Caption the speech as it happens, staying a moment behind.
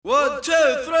1, 2,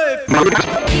 3, 4.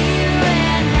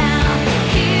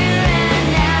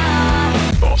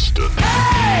 Boston.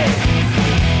 Hey!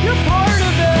 You're part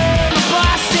of it!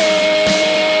 Boston!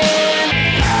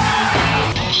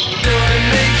 Gonna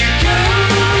make you go!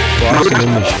 Boston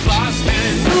Emissions.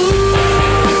 Boston!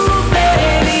 Ooh,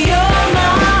 baby, you're my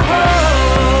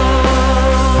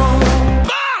home!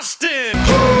 Boston!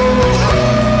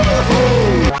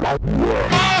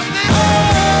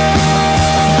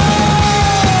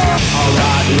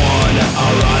 Alright, one,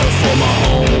 alright for my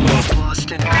home.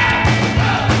 Boston.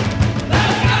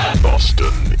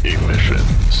 Boston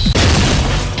Emissions.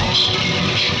 Boston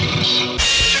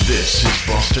Emissions. This is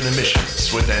Boston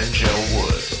Emissions with Angel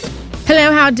Wood.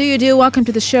 Hello, how do you do? Welcome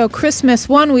to the show. Christmas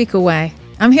 1 week away.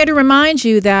 I'm here to remind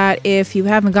you that if you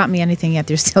haven't got me anything yet,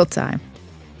 there's still time.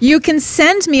 You can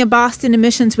send me a Boston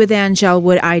Emissions with Angel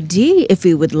Wood ID if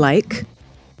you would like.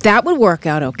 That would work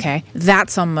out okay.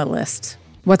 That's on my list.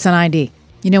 What's an ID?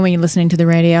 You know when you're listening to the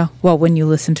radio? Well, when you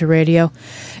listen to radio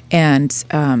and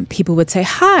people would say,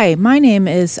 hi, my name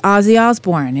is Ozzy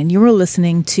Osbourne, and you were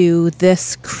listening to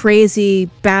this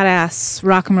crazy, badass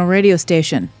rock and roll radio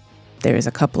station. There's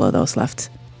a couple of those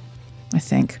left, I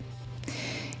think.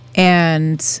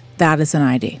 And that is an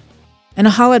ID. And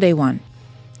a holiday one.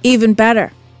 Even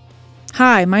better.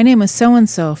 Hi, my name is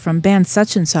so-and-so from band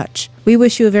such and such. We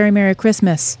wish you a very Merry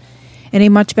Christmas and a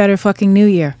much better fucking New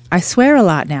Year. I swear a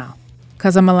lot now,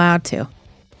 because I'm allowed to.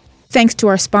 Thanks to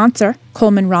our sponsor,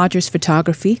 Coleman Rogers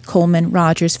Photography,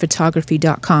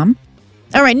 ColemanRogersPhotography.com.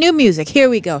 All right, new music. Here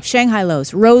we go. Shanghai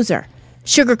Lows, Roser,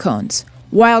 Sugar Cones,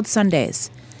 Wild Sundays,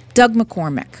 Doug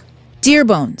McCormick,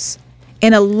 Dearbones,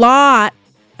 and a lot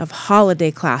of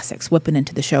holiday classics whipping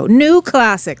into the show. New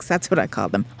classics, that's what I call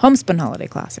them. Homespun holiday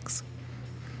classics.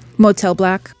 Motel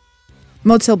Black.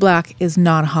 Motel Black is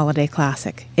not a holiday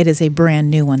classic. It is a brand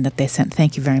new one that they sent.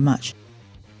 Thank you very much.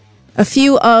 A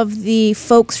few of the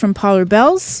folks from Parlor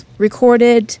Bells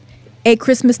recorded a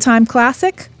Christmas time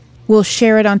classic. We'll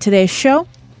share it on today's show.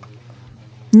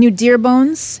 New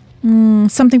Dearbones.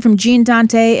 Something from Gene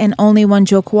Dante and Only One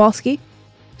Joe Kowalski.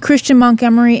 Christian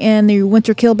Montgomery and the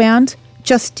Winter Kill Band.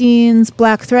 Justine's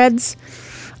Black Threads.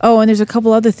 Oh, and there's a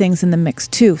couple other things in the mix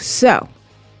too. So,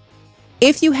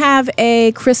 if you have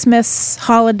a Christmas,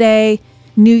 holiday,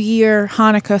 New Year,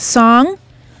 Hanukkah song,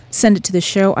 send it to the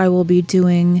show. I will be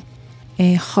doing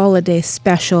a holiday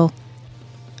special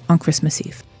on Christmas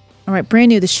Eve. All right, brand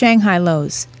new, the Shanghai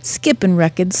Lows. Skipping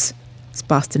records. It's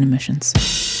Boston Emissions.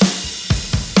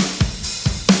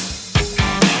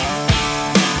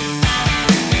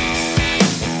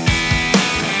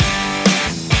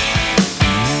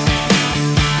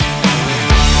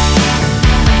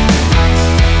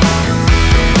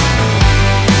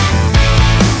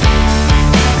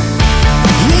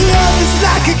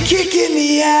 Kick in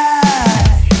the eye.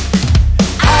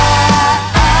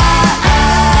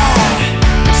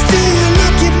 Still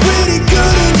looking pretty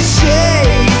good in the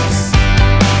shades.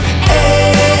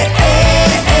 Hey.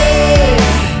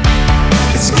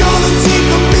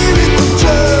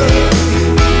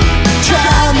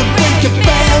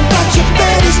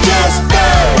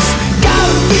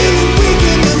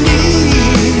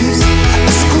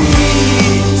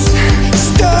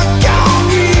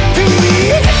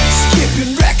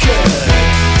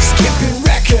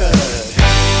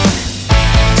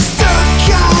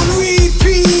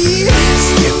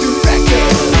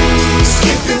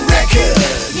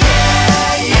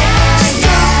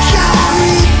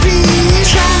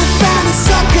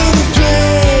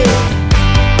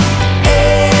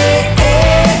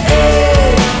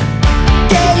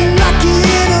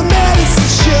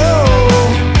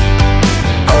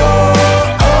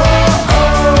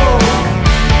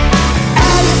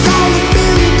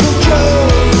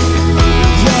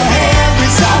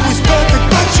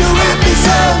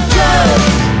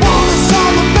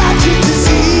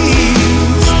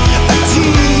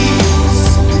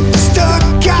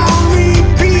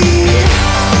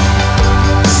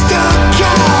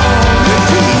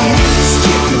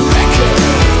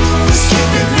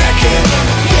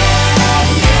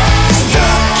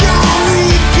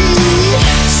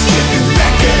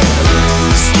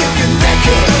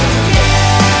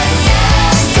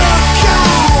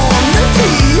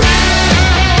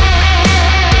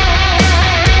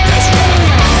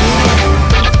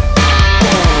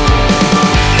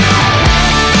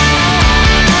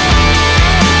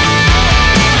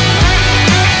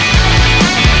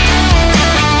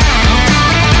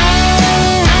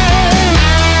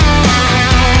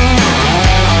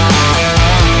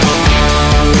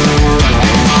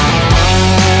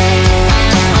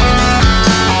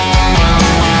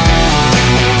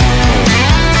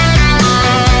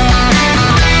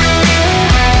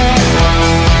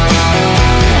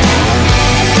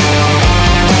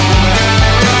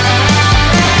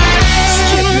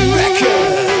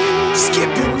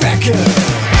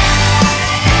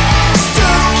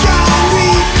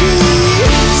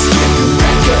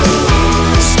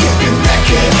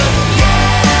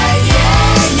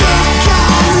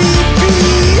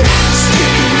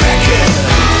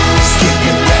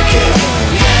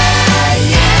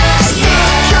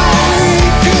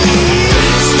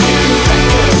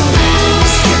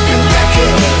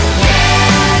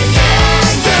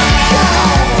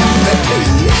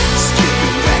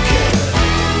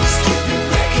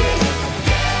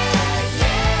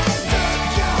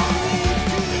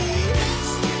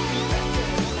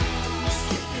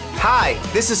 Hi,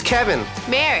 this is Kevin.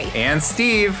 Mary. And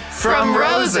Steve From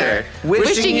Roser.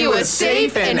 Wishing you a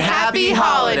safe and happy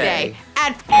holiday.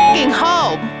 At f***ing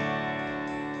home.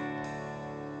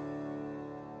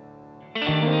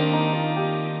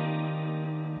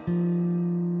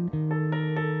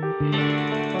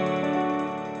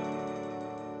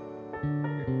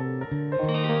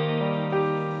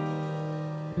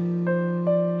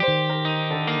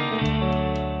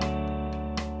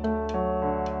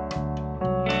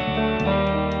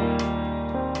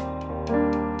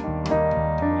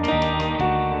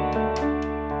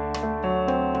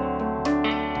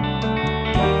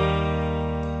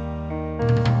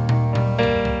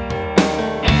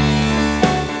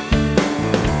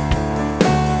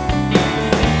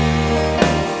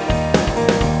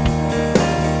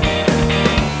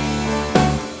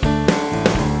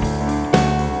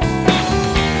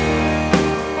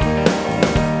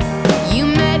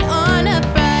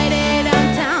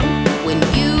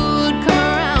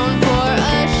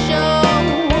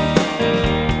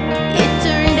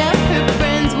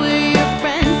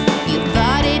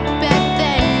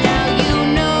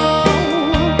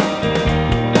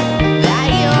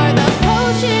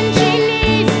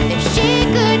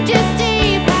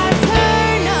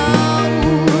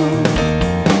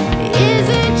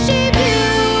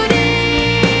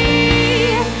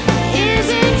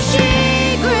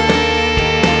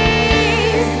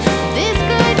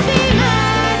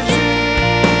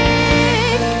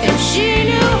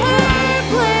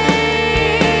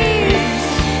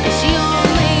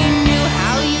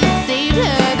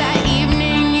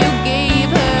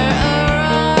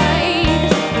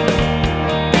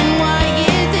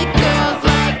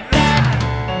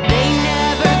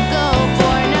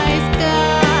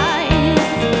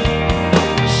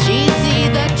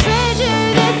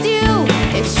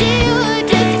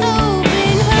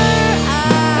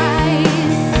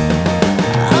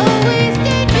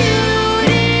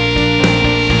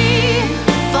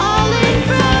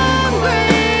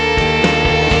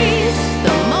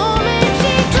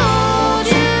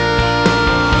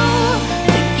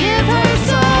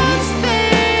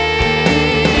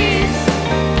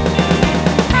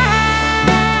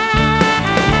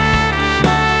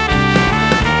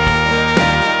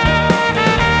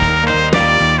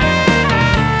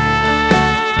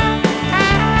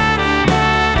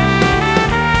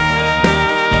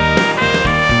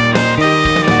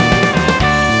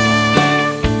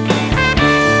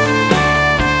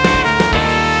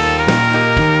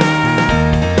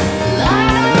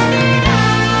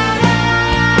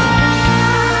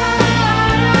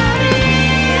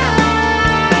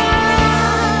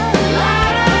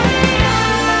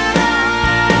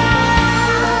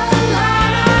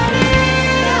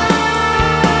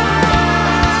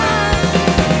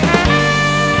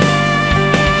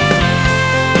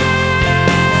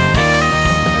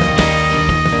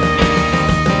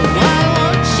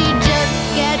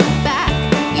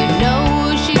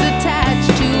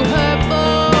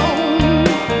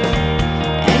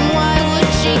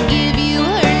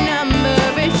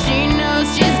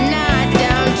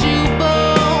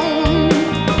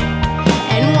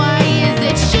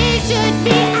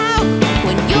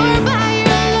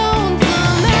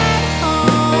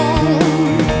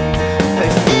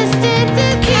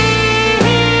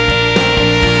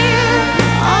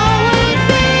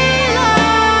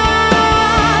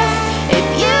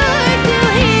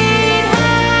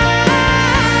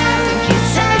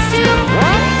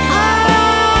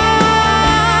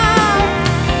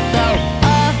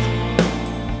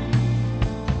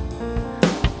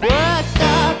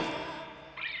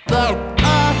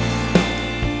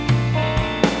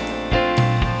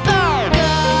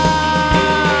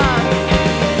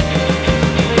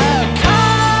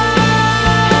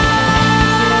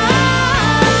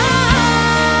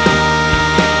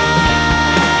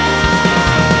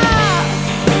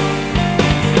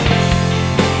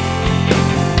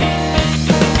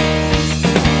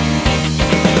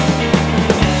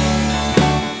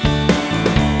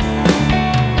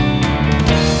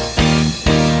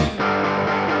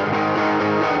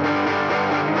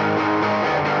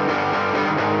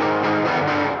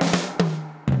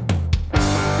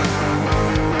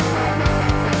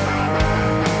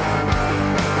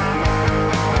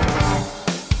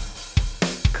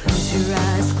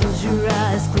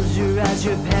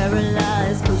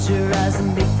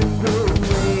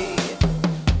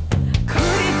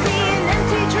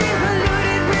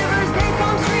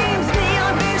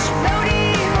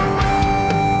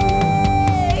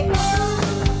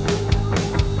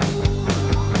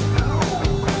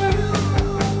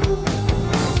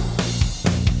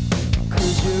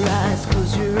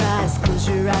 eyes, close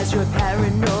your eyes, you're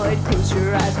paranoid. Close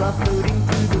your eyes while floating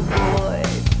through the void.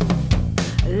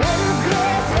 Let us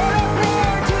clear, sort of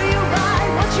clear to you by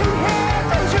what you hear.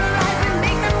 Close your eyes and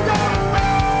make them go away.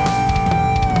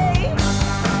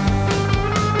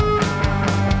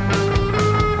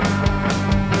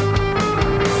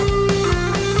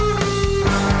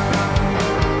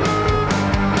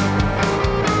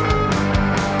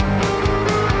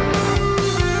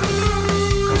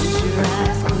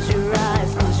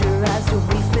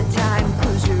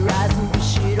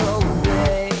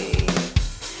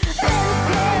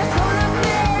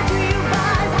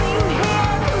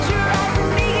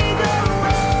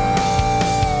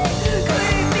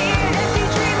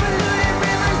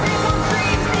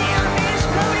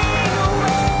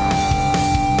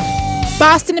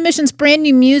 Boston Emissions, brand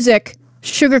new music.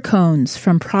 Sugar Cones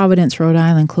from Providence, Rhode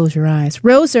Island. Close your eyes.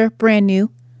 Roser, brand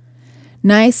new.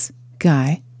 Nice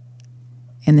Guy.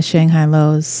 And the Shanghai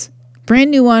Lows.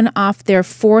 Brand new one off their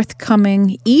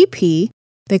forthcoming EP.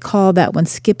 They call that one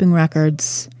Skipping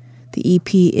Records. The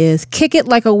EP is Kick It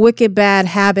Like a Wicked Bad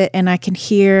Habit. And I can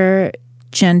hear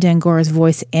Jen Dangora's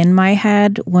voice in my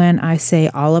head when I say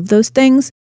all of those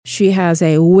things. She has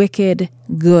a wicked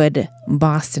good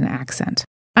Boston accent.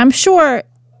 I'm sure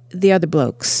the other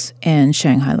blokes in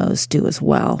Shanghai Lows do as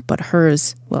well, but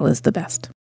hers, well, is the best.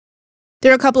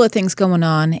 There are a couple of things going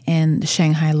on in the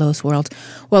Shanghai Lows world.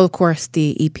 Well, of course,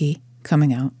 the EP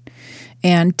coming out.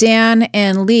 And Dan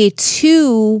and Lee,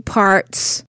 two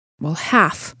parts, well,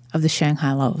 half of the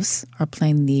Shanghai Lows are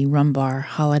playing the Rumbar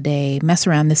Holiday Mess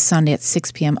Around this Sunday at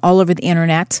 6 p.m. all over the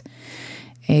internet.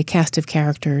 A cast of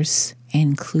characters,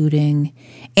 including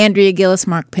Andrea Gillis,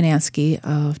 Mark Pinansky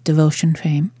of Devotion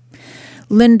fame,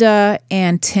 Linda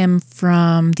and Tim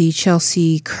from the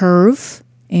Chelsea Curve,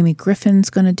 Amy Griffin's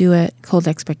going to do it, Cold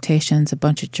Expectations, a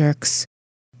bunch of jerks,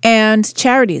 and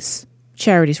charities,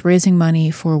 raising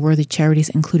money for worthy charities,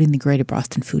 including the Greater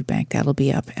Boston Food Bank. That'll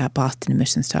be up at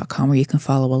bostonemissions.com where you can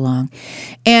follow along.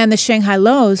 And the Shanghai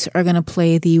Lows are going to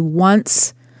play the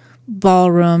Once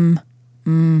Ballroom,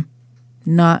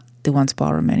 not the Once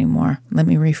Ballroom anymore. Let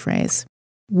me rephrase.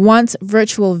 Once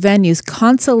Virtual Venues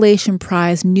Consolation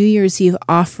Prize New Year's Eve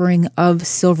offering of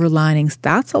Silver Linings.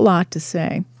 That's a lot to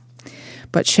say.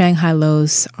 But Shanghai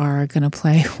Lows are going to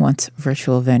play Once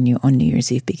Virtual Venue on New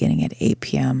Year's Eve beginning at 8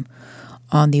 p.m.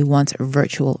 on the Once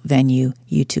Virtual Venue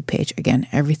YouTube page. Again,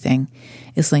 everything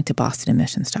is linked to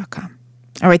bostonemissions.com.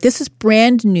 All right, this is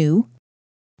brand new.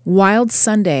 Wild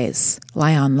Sundays,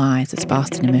 Lie on Lies. It's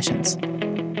Boston Emissions.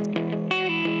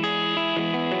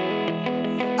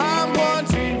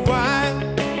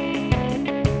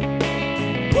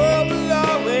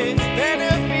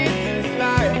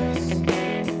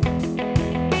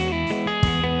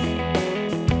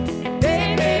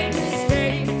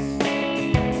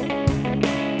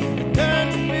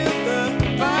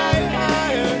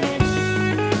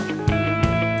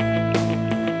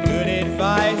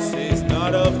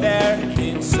 Of their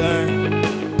concern.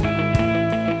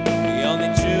 We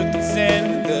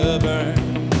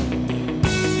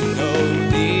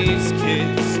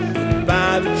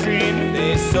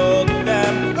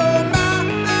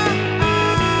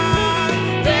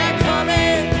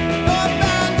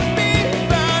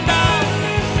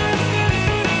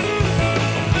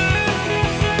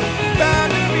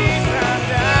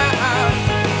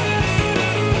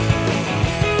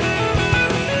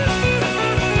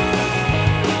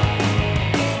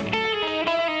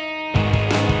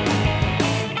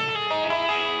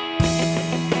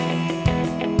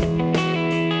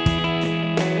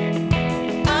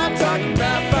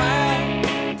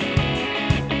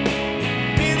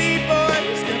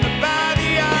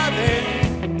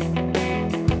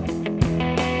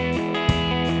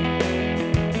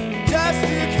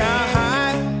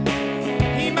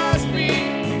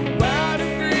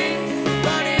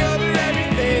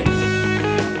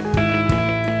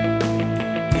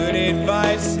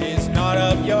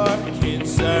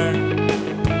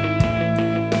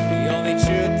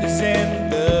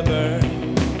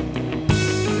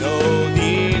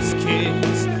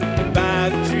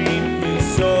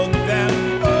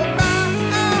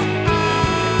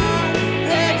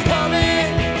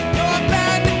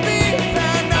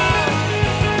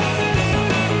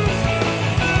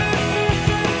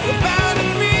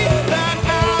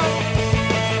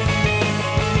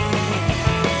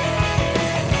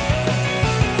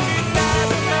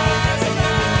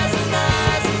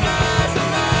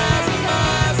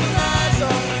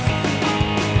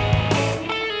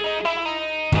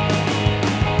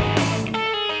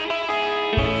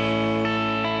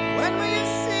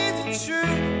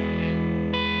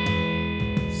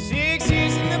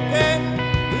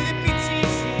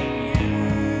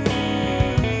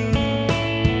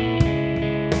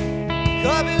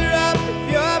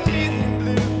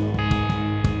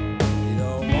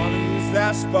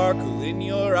sparkle in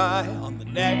your eye on the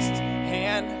next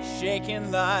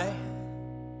hand-shaking lie.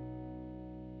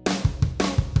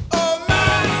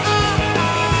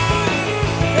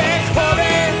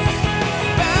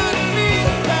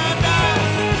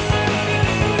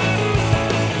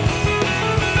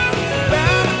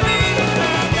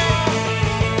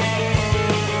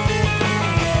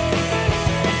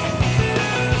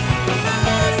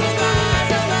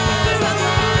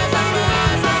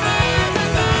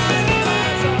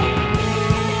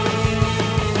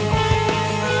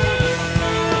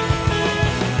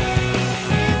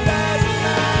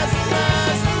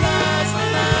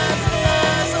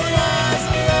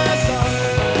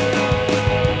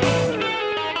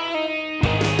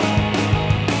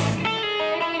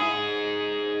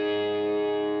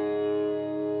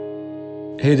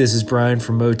 Hey, this is Brian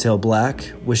from Motel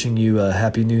Black, wishing you a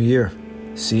happy new year.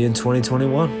 See you in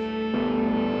 2021.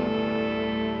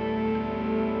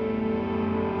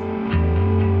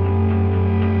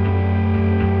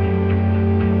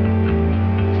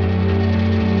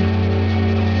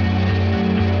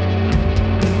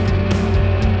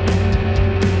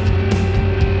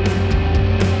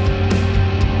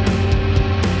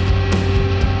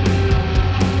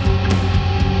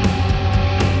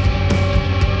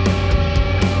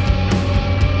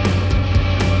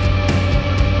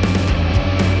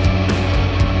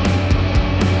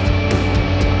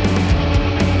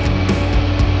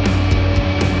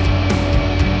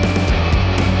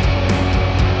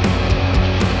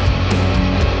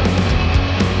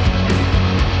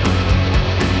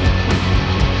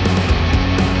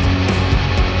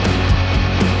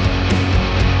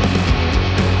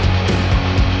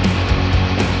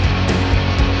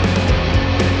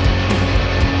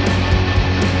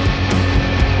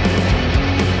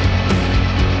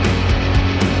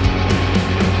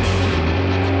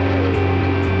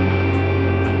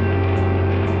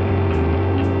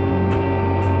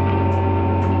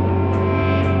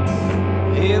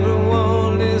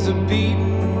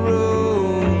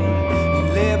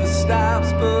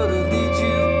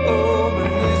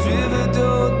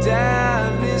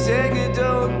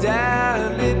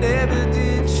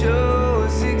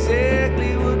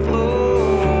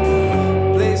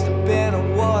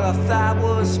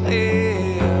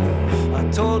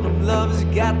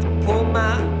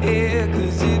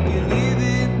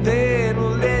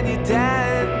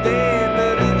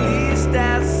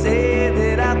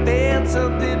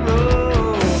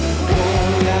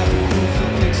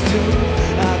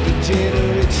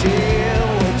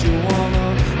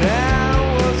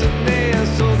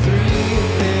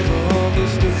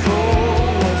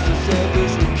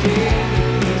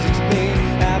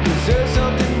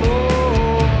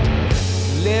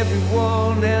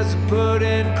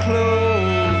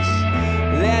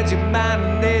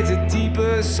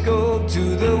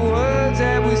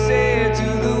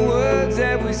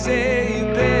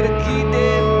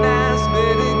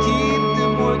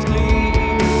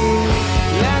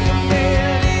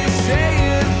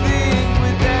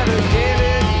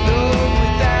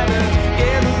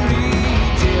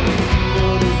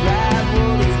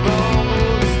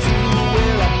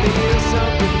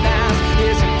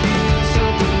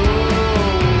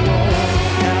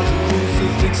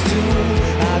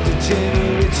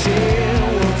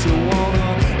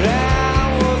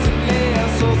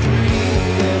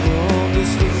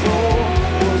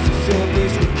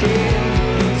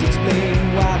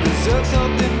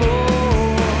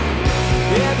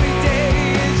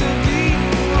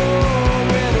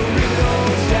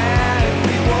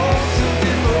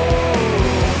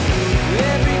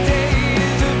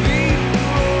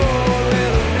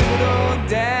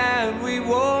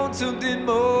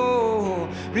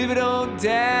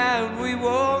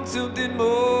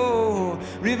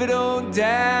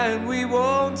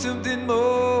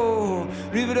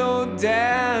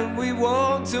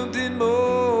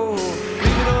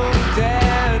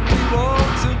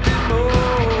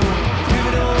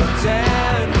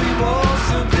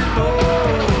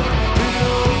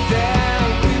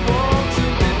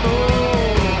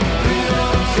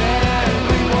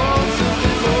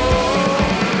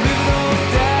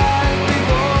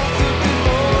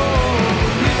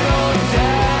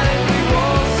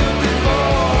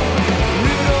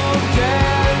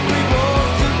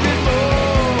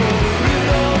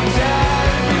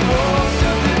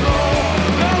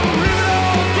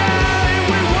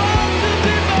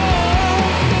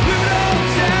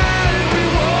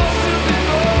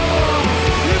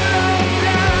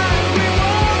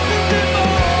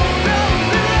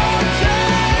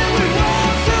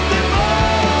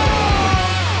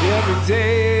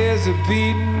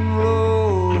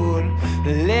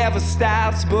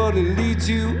 paths, but it leads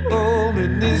you home.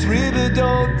 And this river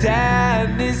don't die,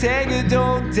 and this anger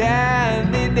don't die,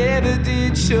 and they never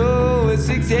did show us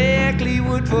exactly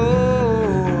what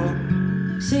for.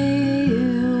 See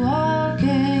you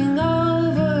walking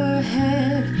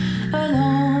overhead,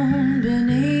 alone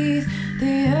beneath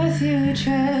the earth you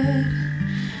tread.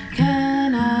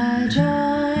 Can I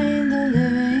join the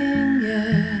living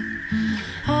yet?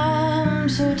 I'm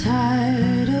so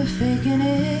tired of faking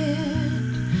it.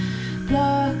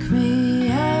 Block me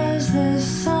as the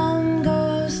sun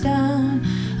goes down.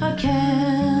 I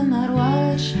cannot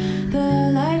watch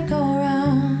the light go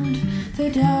round. The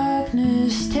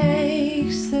darkness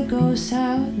takes the ghosts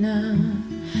out now.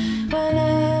 When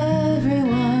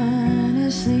everyone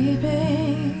is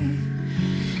sleeping,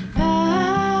 pass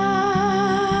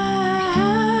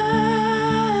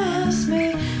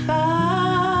me by.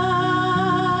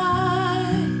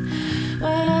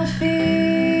 When I feel,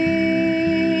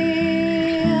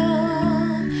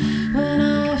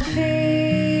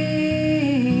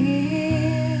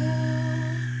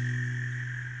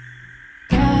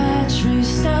 catch me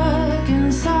stuck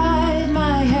inside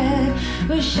my head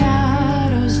with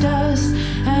shadows, dust,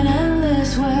 and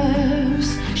endless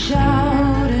webs.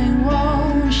 Shouting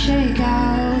won't shake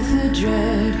out the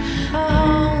dread. A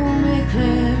home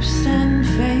eclipsed and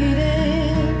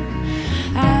faded.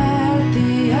 At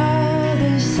the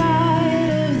other side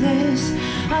of this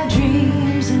are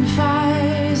dreams and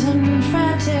fires and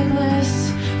frantic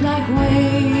lists, like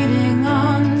waiting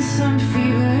on some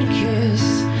fevered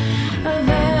kiss. A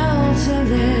veil to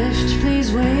lift,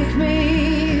 please wake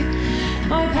me,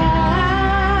 or pass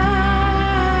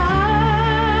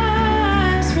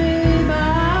me by.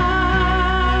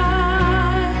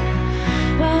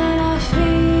 When I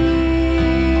feel,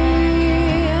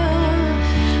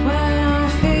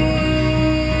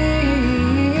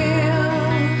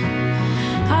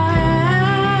 I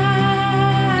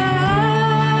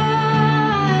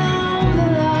am the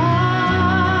light.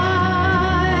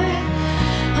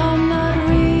 I'm not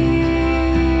real.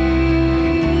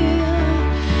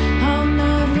 I'm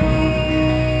not real.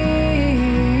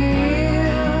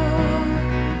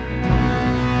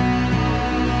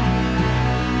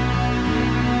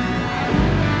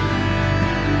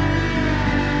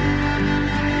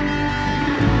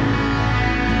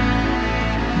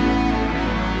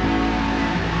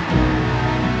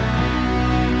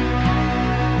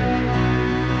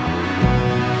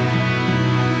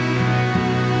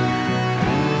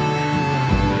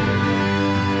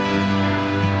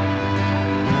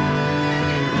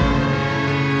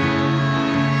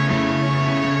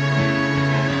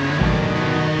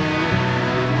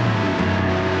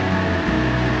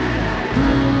 I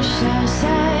shall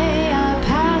say I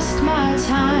passed my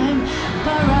time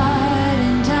by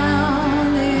writing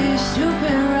down these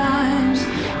stupid rhymes.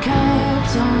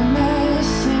 Kept on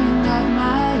messing up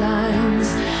my lines,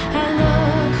 and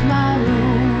look, my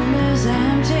room is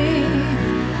empty.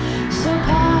 So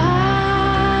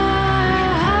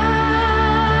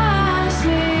pass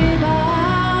me by.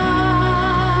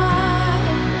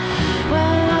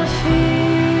 When I feel,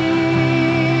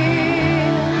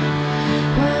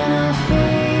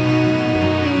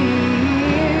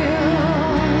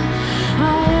 I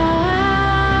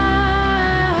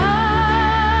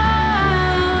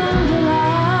am the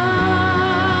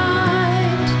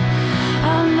light.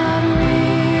 I'm not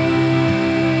real.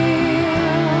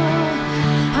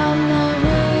 I'm not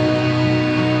real.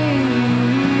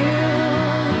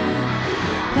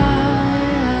 La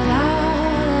la la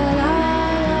la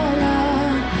la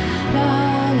la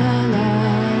la la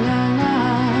la.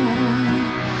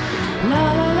 La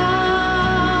la la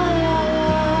la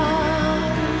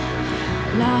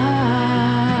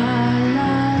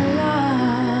la la.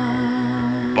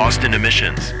 Boston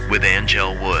Emissions with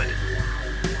Angel Wood.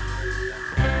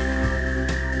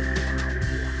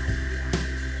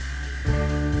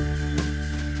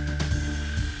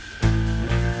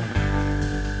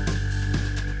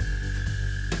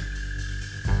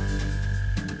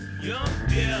 Young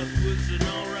Death was an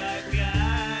alright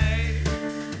guy.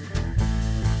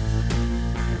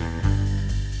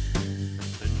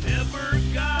 But never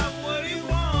got what he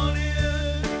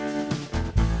wanted.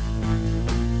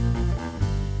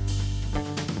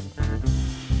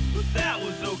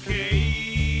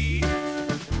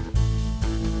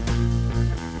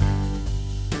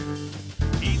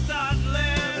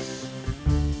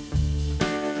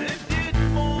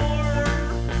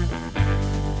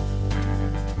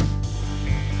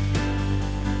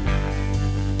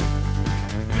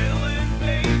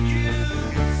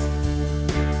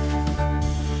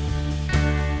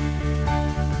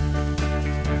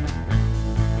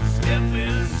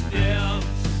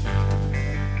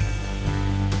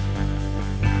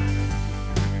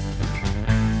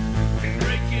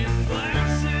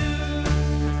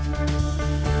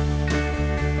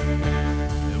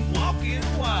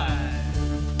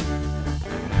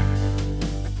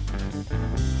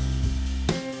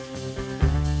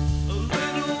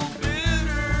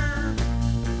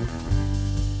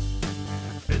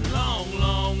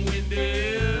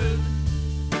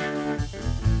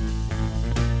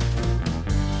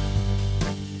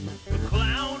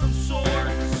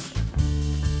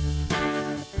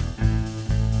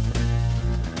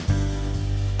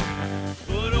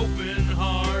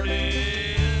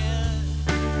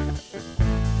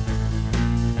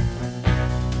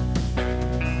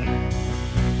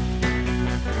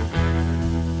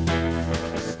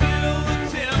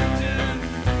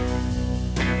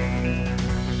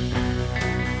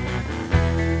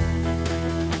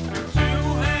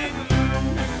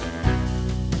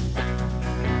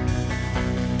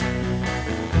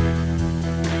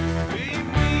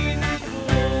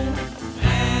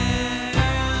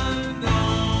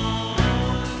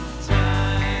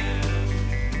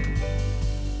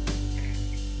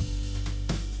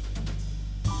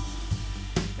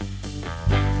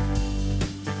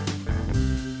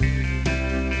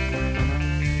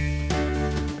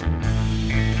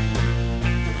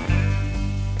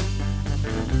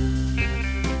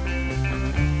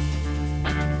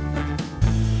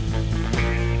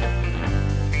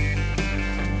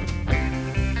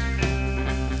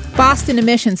 Boston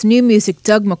Emissions' new music,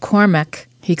 Doug McCormick,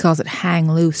 he calls it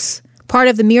Hang Loose. Part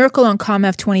of the Miracle on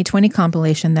ComF 2020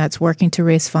 compilation that's working to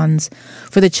raise funds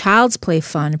for the Child's Play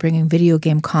Fund, bringing video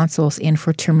game consoles in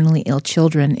for terminally ill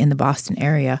children in the Boston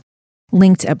area.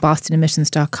 Linked at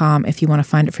bostonemissions.com if you want to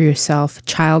find it for yourself.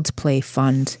 Child's Play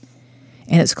Fund.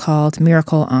 And it's called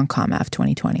Miracle on ComF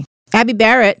 2020. Abby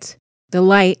Barrett, The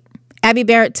Light. Abby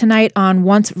Barrett tonight on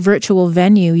Once Virtual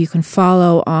Venue. You can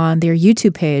follow on their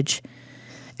YouTube page.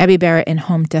 Abby Barrett and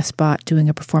Home Despot doing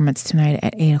a performance tonight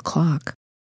at 8 o'clock.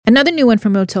 Another new one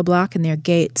from Motel Black and their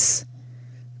Gates.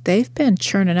 They've been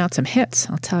churning out some hits,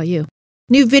 I'll tell you.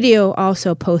 New video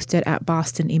also posted at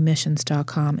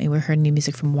bostonemissions.com, and we heard new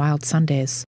music from Wild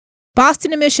Sundays.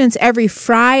 Boston Emissions every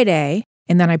Friday,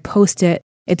 and then I post it.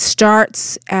 It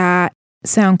starts at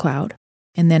SoundCloud,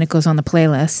 and then it goes on the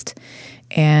playlist,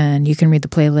 and you can read the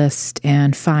playlist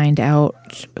and find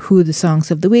out who the songs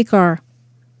of the week are.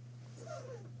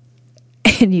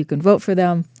 And you can vote for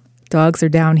them. Dogs are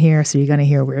down here, so you're going to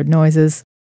hear weird noises.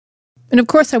 And of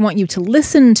course, I want you to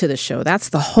listen to the show. That's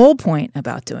the whole point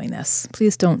about doing this.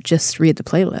 Please don't just read the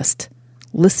playlist.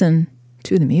 Listen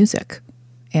to the music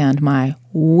and my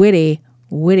witty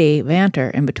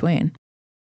banter in between.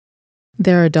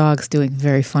 There are dogs doing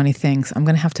very funny things. I'm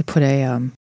going to have to put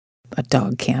a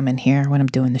dog cam in here when I'm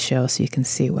doing the show so you can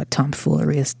see what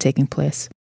tomfoolery is taking place.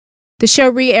 The show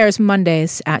re-airs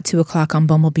Mondays at 2 o'clock on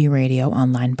Bumblebee Radio,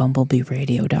 online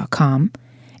bumblebeeradio.com.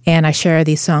 And I share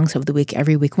these songs of the week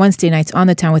every week, Wednesday nights on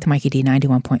The Town with Mikey D,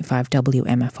 91.5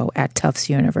 WMFO at Tufts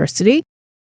University.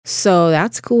 So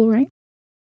that's cool, right?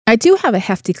 I do have a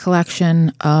hefty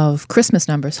collection of Christmas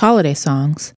numbers, holiday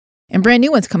songs, and brand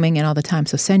new ones coming in all the time.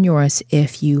 So send yours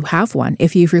if you have one.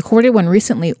 If you've recorded one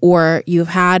recently or you've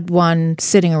had one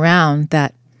sitting around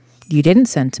that you didn't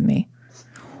send to me,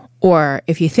 or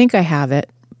if you think I have it,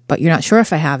 but you're not sure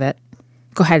if I have it,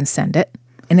 go ahead and send it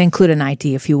and include an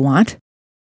ID if you want.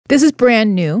 This is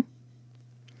brand new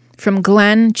from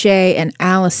Glenn, Jay, and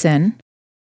Allison.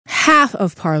 Half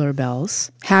of Parlor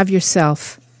Bells. Have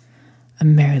yourself a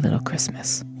merry little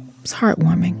Christmas. It's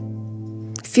heartwarming.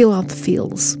 Feel all the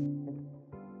feels.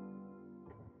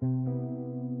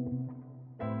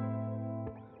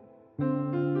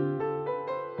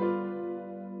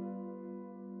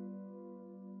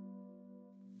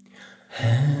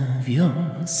 Have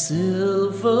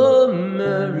yourself a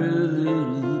merry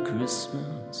little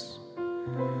Christmas.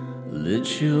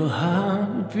 Let your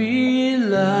heart be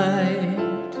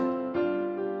light.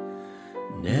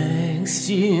 Next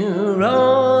year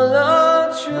all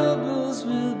our troubles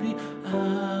will be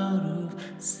out of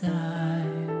sight.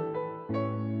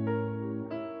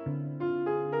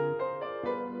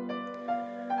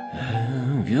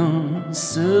 Have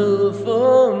yourself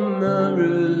a merry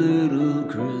little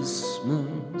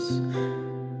Christmas.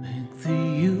 Make the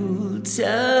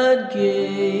Yuletide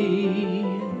gay.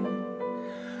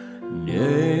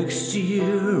 Next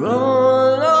year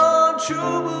all our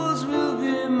troubles will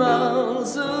be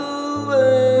miles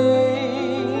away.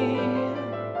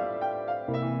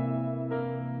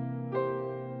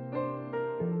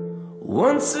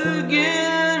 Once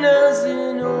again, as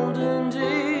in olden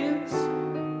days,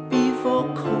 before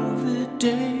COVID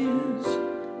days,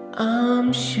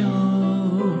 I'm sure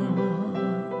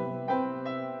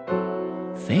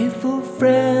faithful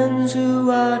friends who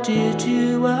are dear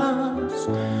to us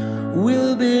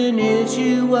will be near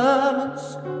to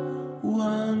us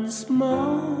once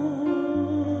more.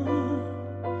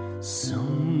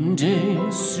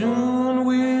 Someday soon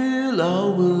we'll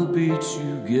all will be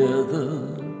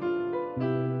together,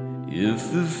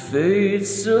 if the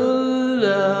fates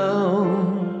allow.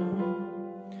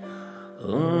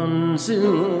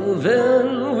 Until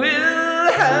then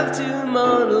we'll have to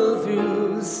model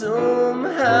you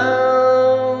somehow.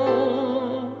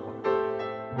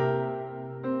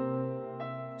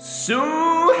 So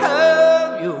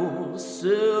have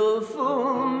yourself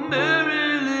a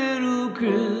merry little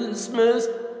Christmas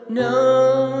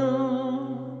now.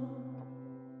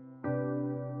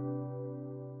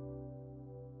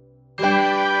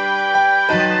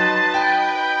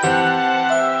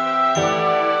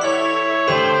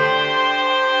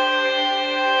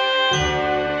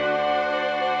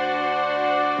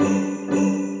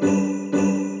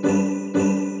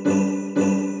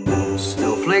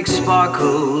 Snowflakes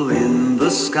sparkle in the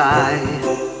sky.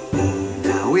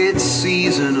 Now it's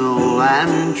seasonal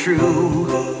and true.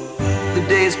 The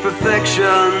day's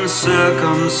perfection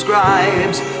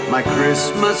circumscribes my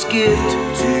Christmas gift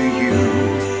to you.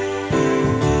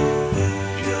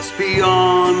 Just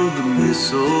beyond the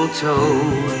mistletoe,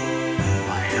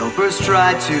 my helpers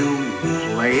try to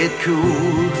play it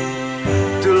cool,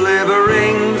 deliver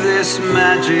delivering this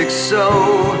magic so.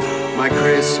 My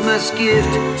Christmas gift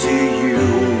to you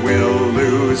will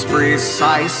lose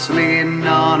precisely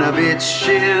none of its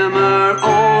shimmer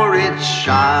or its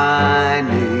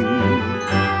shining.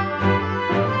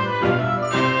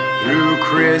 Through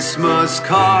Christmas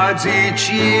cards each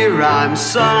year I'm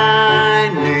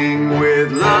signing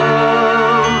with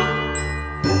love.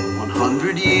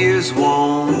 100 years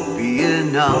won't be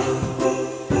enough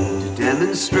to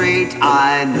demonstrate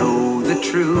I know the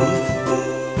truth.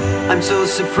 I'm so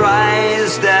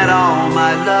surprised at all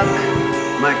my luck.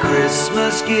 My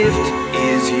Christmas gift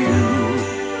is you.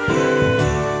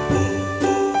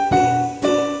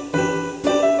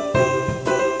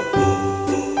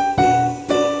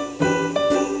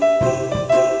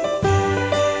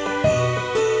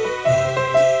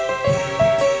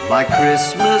 My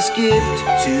Christmas gift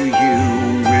to you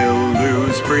will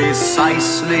lose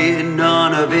precisely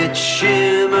none of its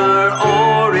shimmer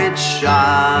or its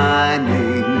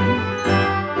shining.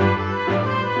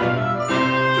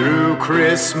 Through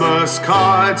Christmas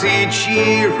cards each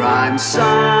year I'm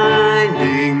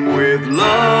signing with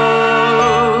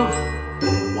love.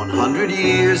 100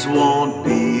 years won't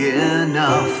be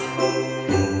enough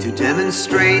to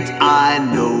demonstrate I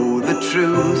know the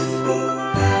truth.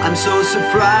 I'm so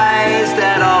surprised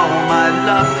at all my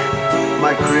luck.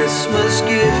 My Christmas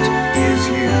gift is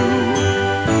you.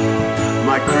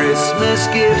 My Christmas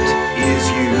gift is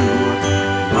you.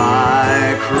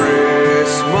 My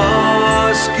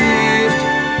Christmas gift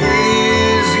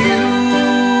is you.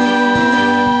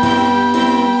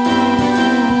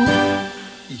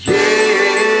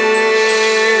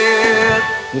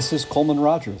 Yeah. This is Coleman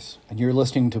Rogers, and you're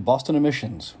listening to Boston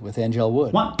Emissions with Angel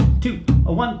Wood. 1, 2,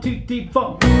 1, 2, 3,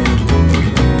 4.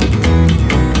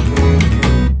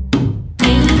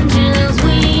 Angels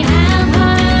we have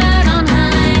heard on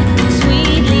high,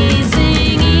 sweetly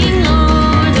singing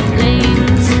o'er the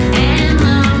plains and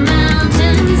the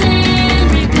mountains in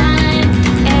reply,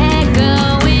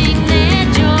 echoing their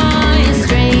joyous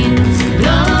strains.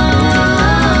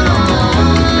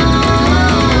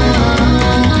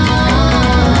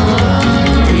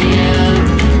 Gloria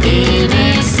in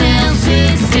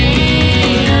excelsis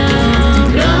Deo.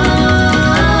 Gloria.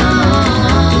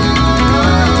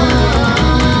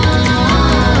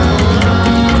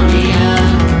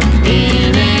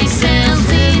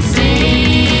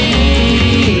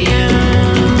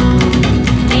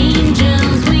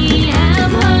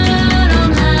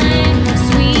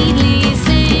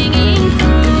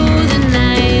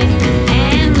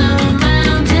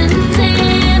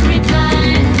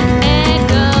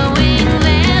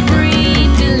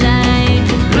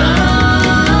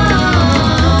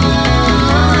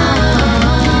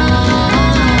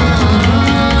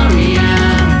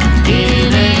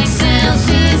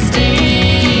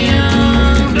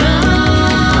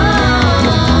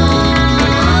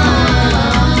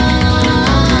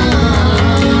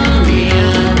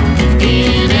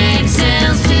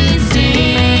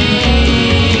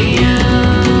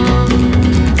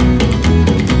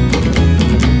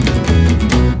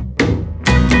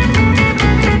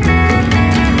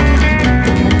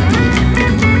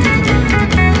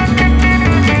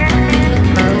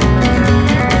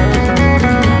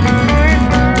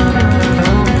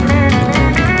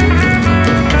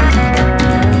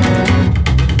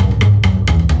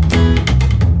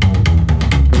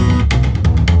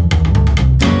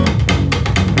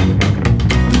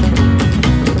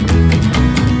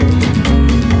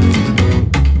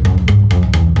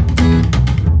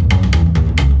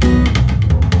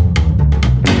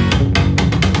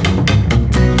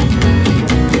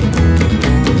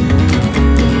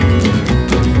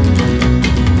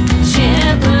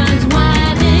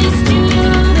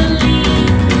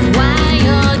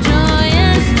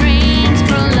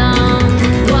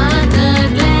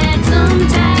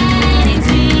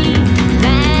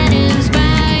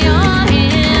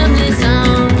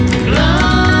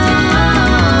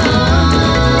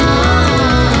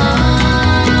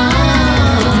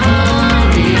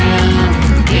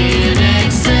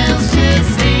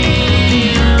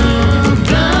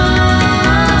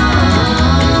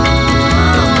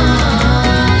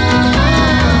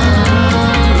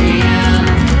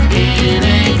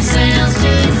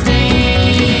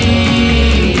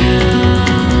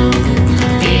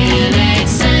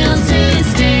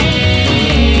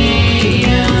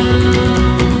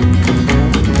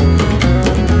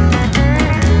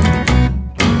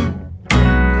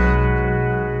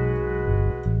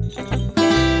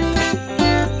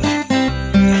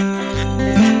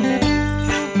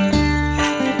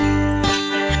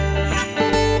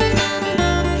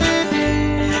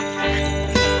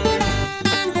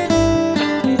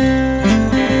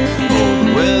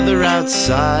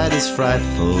 is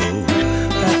frightful.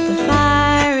 But the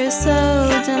fire is so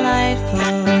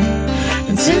delightful.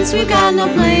 And since we've got no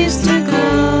place to go,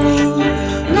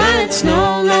 let it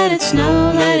snow, let it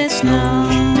snow, let it snow.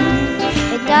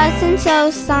 It doesn't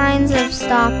show signs of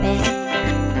stopping.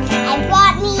 I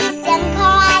brought me some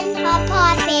corn for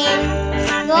popping.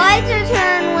 The lights are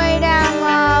turned way down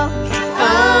low.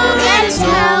 Oh, let it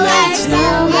snow, let it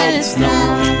snow, let it snow.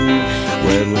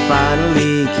 When we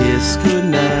finally kiss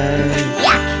goodnight.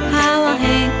 How I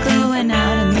hate going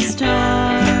out in the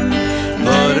storm.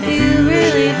 But if you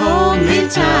really hold me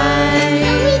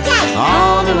tight,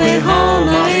 all the way home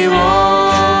I'll be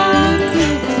warm.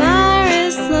 The fire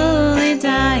is slowly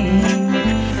dying,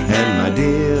 And my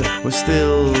dear, we're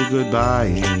still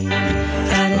goodbying.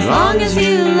 but as long as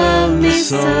you love me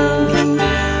so,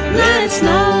 let it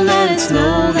snow, let it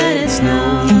snow, let it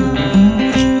snow.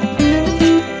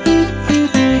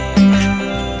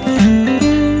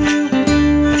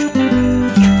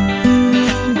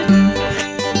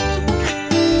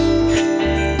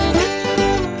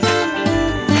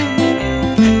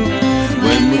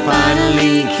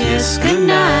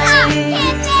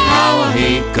 Goodnight. How I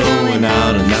hate going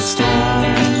out in that storm.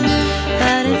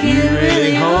 But if you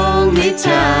really hold me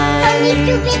tight,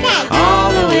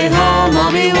 all the way home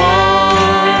I'll be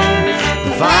warm.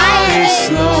 The fire is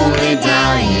slowly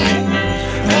dying,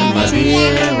 and my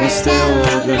dear, we're still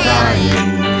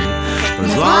goodbying. But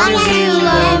as long as you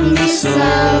love me so,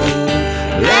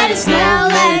 let it snow,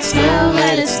 let it snow,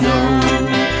 let it snow.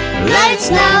 Let it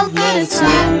snow, let it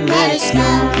snow, let it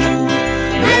snow.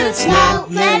 Let it snow,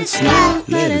 let it snow,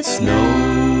 let it snow.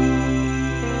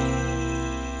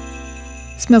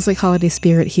 Smells like holiday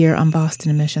spirit here on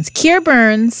Boston Emissions. Kier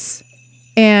Burns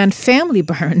and Family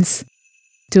Burns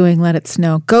doing Let It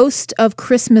Snow. Ghost of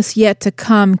Christmas Yet to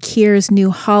Come, Kier's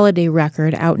new holiday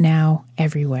record, out now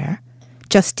everywhere.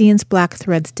 Justine's Black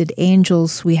Threads did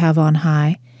Angels We Have on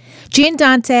High. Gene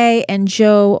Dante and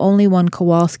Joe Only One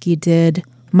Kowalski did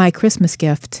My Christmas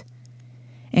Gift.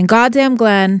 And Goddamn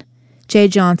Glenn, Jay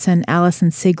Johnson, Allison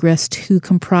Sigrist, who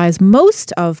comprise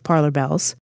most of Parlor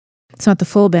Bells. It's not the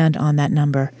full band on that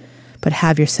number, but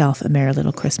Have Yourself a Merry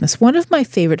Little Christmas. One of my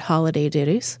favorite holiday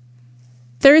ditties.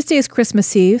 Thursday is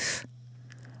Christmas Eve.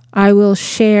 I will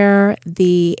share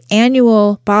the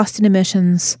annual Boston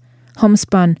Emissions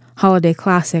Homespun Holiday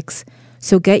Classics,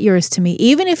 so get yours to me,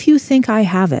 even if you think I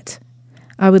have it.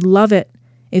 I would love it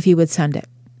if you would send it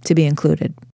to be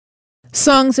included.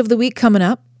 Songs of the week coming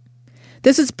up.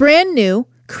 This is brand new,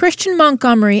 Christian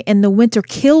Montgomery and the Winter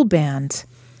Kill Band.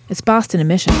 It's Boston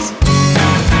Emissions.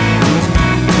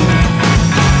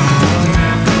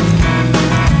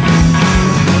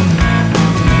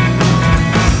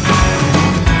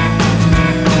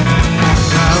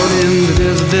 Out in the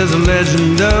desert there's a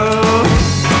legend of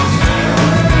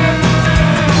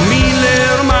me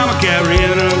little mama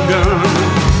carrying a gun.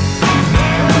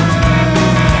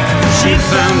 She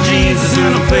found Jesus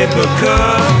in a paper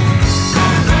cup.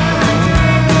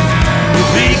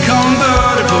 Be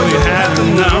converted, for you have to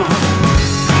know.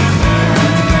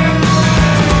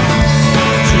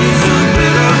 She's a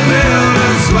bitter pill to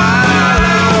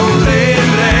swallow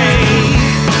lately.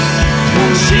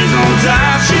 When she's on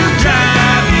top, she'll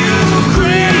drive you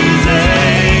crazy.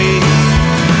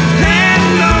 Ain't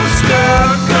no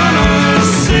stuff gonna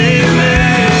save me.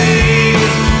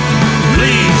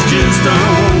 Please just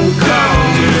don't call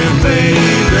me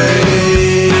baby.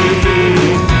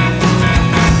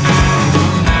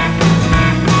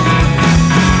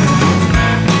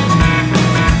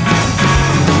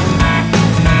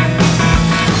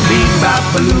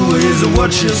 Baloo is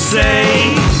what she'll say.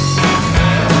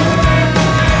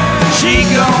 She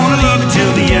gonna leave it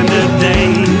till the end of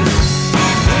days.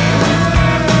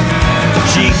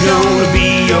 She gonna be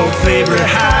your favorite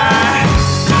high.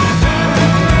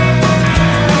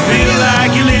 Feel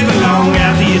like you're living long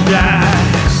after you die.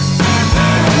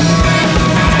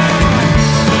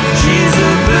 She's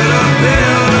a bitter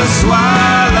pill to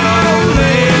swallow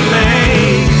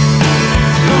lately.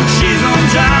 When she's on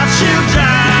top, she'll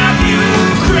drive you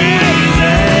crazy.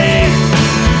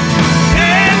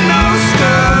 Ain't no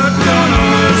skirt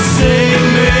gonna save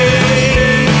me.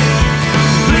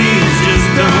 Please just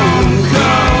don't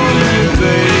call me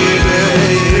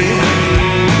baby.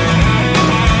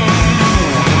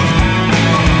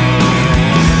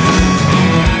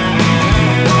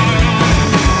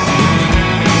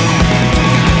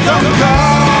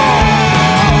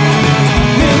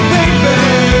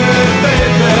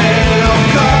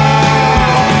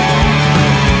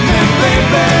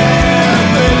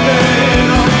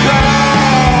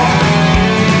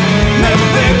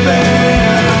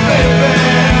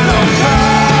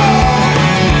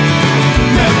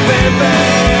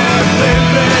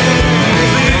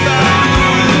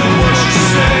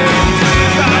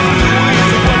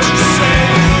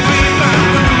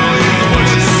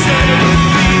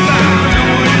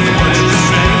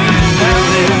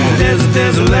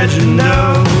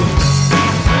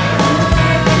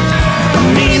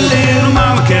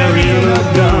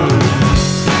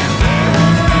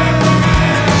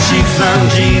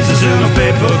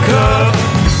 paper cup.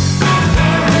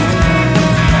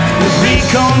 Be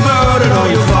converted or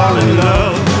you fall in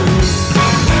love.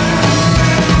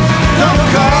 Don't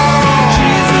call.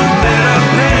 She's a bitter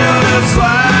pill to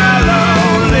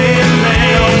swallow. Lately,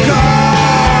 don't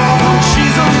call.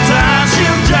 She's on time,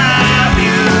 she'll drive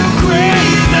you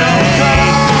crazy. Don't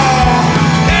call.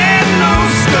 Ain't no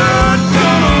skirt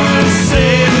gonna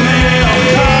save me.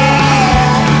 Don't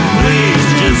call. Please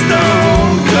just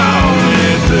don't call me,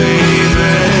 baby.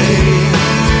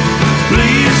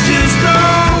 Please just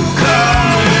don't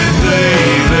call me,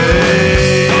 baby.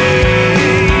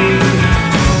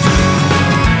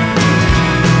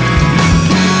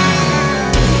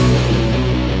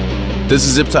 This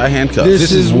is Zip Tie Handcuffs.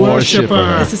 This is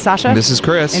Worshipper. This is Sasha. This is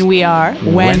Chris. And we are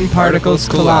When Particles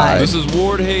Collide. This is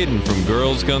Ward Hayden from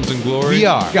Girls, Guns, and Glory. We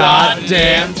are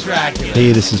Goddamn Dracula.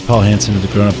 Hey, this is Paul Hansen of the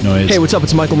Grown Up Noise. Hey, what's up?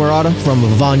 It's Michael Murata from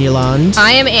Vanyaland.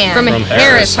 I am Anne from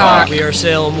Harris Hawk. We are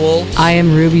Salem Wolves. I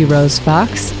am Ruby Rose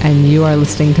Fox, and you are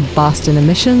listening to Boston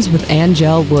Emissions with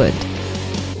Angel Wood.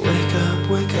 Wake up,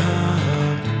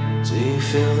 do you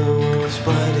feel the wolves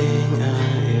biting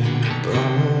at your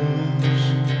bones?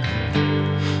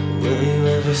 Will you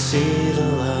ever see the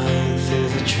light through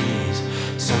the trees?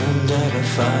 Some die by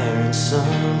fire and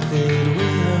some plead. We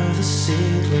are the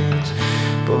seedlings,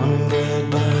 born and bred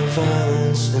by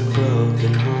violence and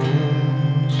broken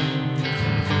homes.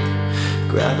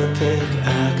 Grab a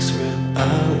pickaxe, rip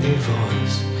out your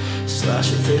voice,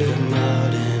 slash it through the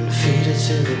mud and feed it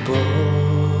to the bulls.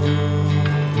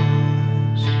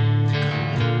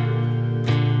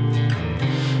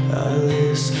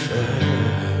 Lucifer,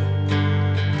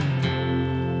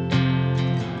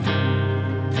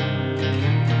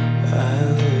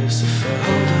 Lucifer,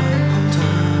 hold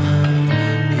on,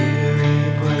 you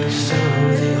reap what you sow,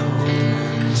 the old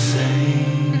men say.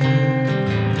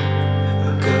 A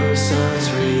ghost sun's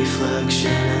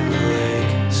reflection in the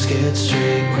lake, scared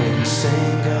straight when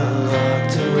Saint got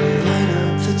locked away. Light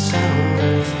up the town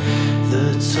with the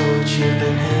torch you've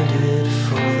been handed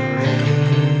for the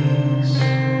race.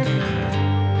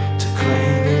 To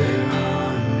claim your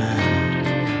ornament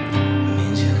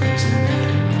means you're losing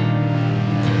it.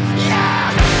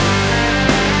 Yeah!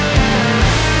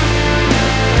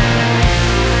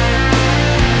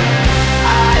 I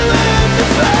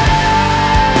Lucifer.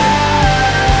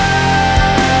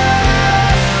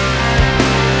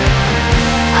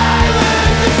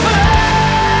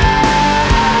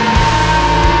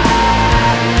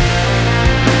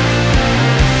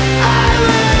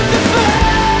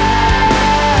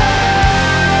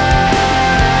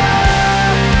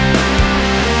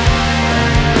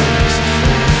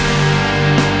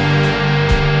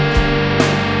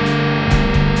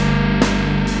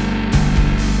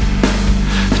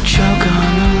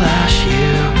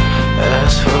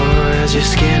 Your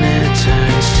skin, it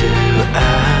turns to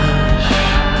ash.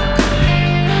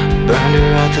 Burned her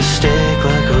at the stake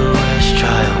like a witch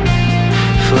trial.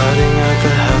 Flooding out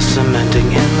the house, cementing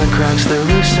in the cracks. The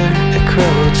rooster, it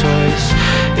crowed twice,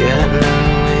 yet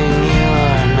knowing you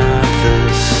are not the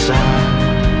sun.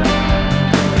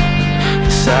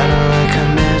 The satellite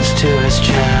commits to its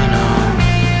channel.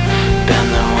 Bend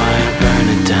the wire, burn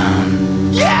it down.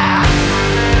 Yeah!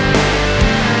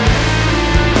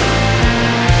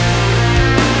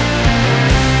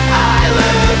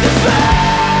 Lucifer.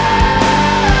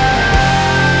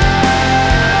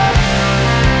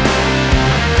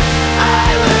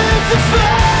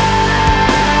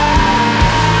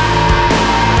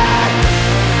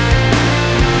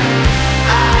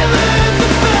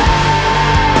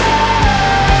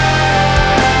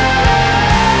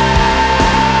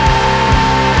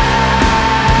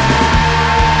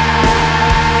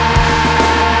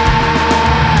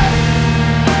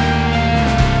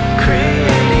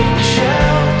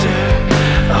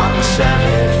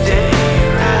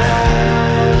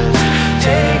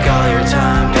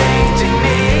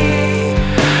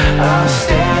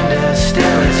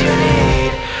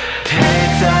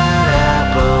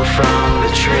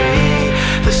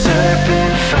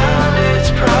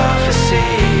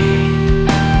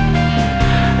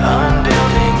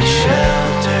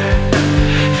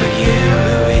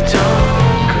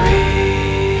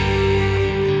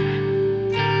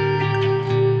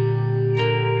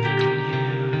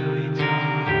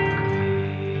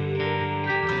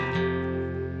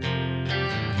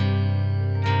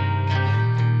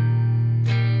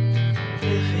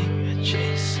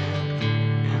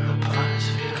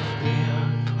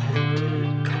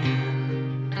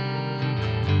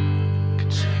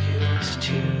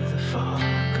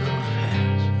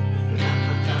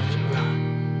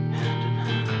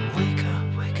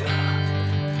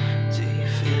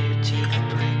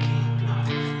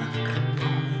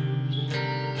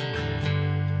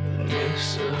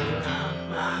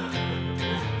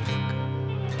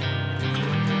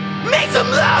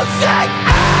 Lucifer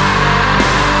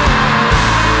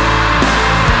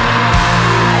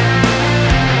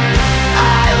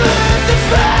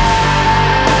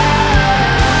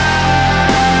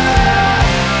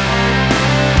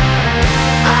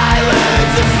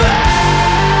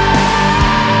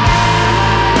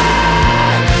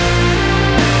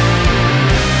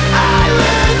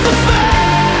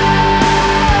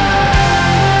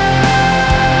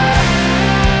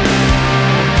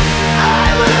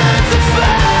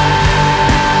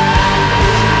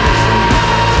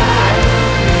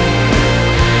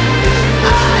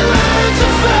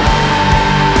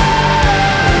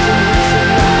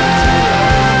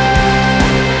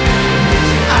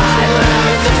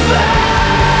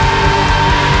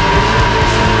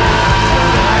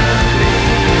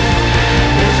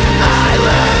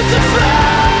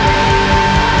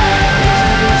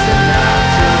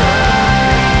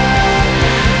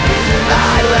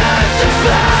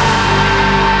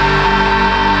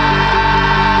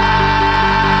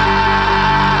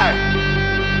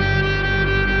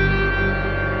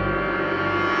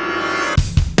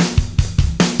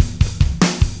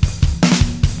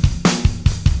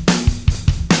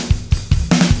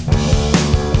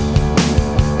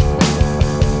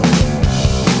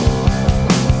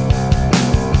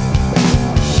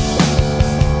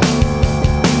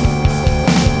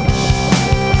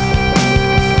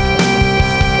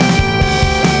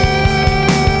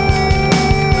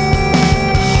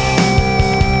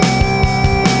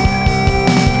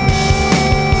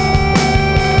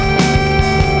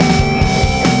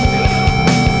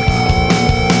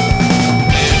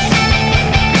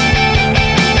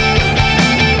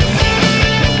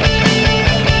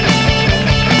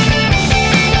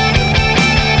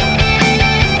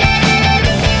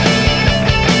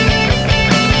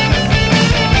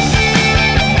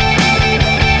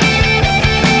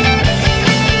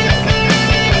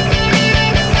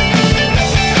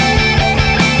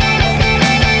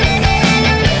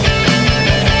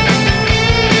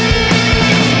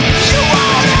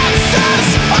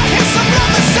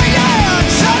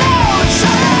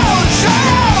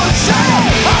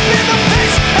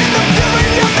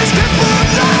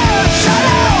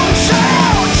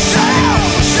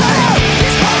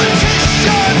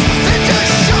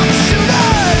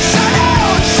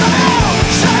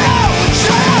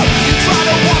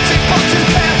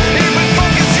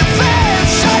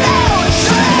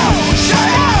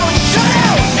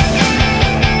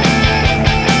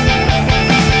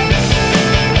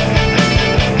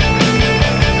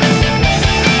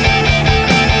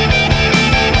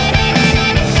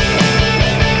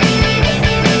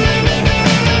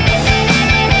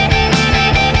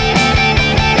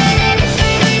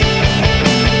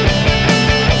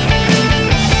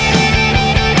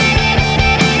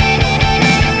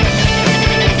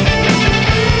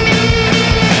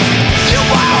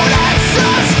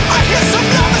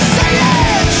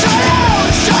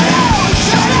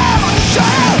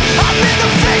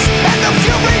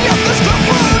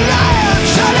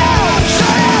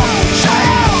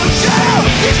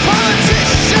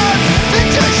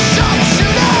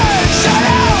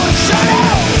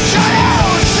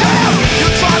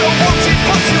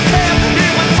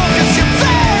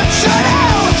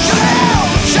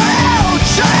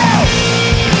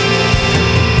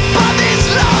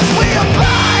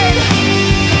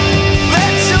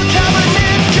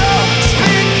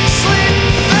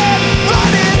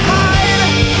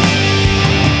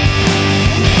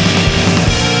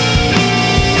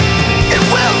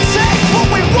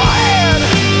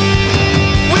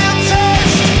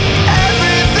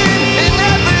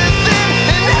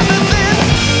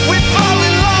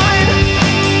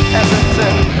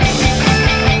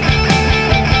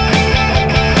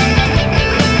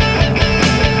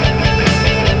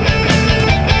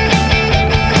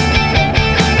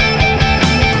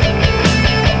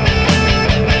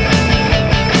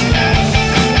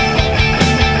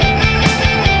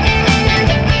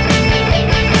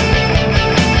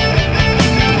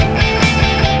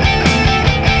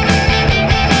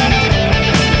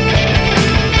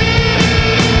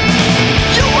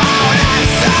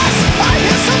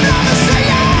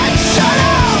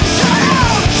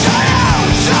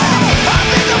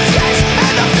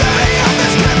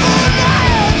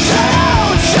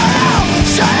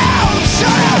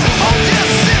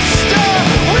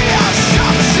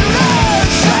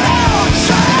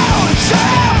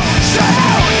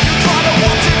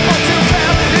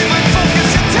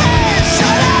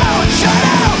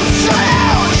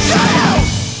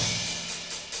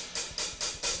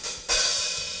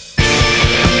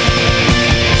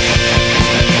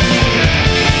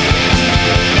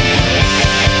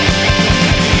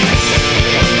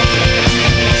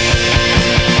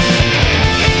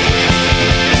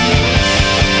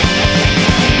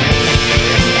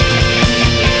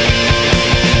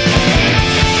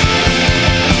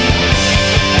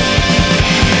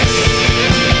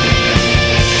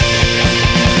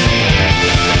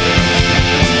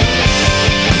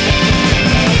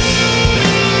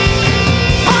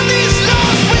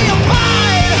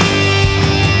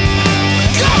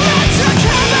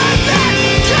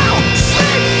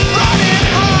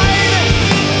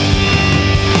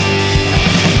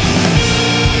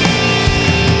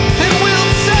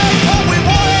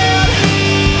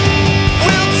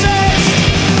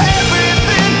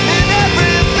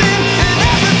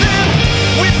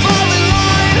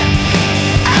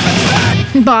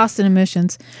Boston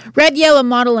Emissions. Red, Yellow,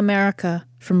 Model America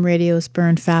from Radio's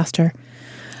Burn Faster.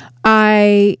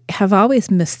 I have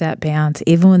always missed that band,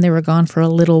 even when they were gone for a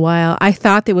little while. I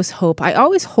thought there was hope. I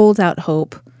always hold out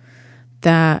hope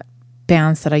that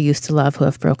bands that I used to love who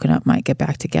have broken up might get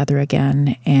back together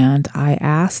again. And I've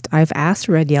asked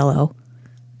Red, Yellow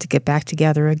to get back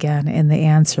together again, and the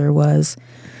answer was,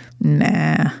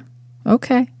 nah.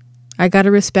 Okay. I gotta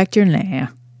respect your nah.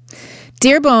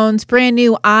 Dearbones, brand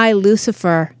new I,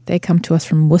 Lucifer. They come to us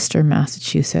from Worcester,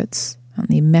 Massachusetts, on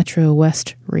the Metro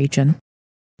West region.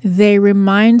 They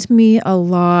remind me a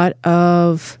lot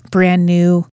of brand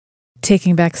new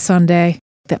Taking Back Sunday,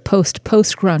 that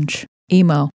post-grunge,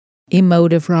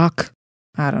 emotive rock.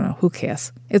 I don't know, who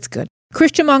cares? It's good.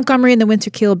 Christian Montgomery and the Winter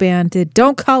Kill Band did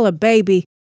Don't Call a Baby.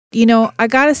 You know, I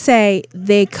gotta say,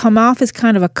 they come off as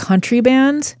kind of a country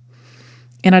band,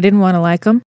 and I didn't want to like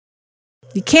them.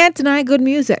 You can't deny good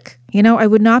music. You know, I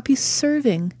would not be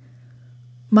serving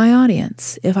my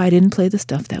audience if I didn't play the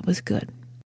stuff that was good.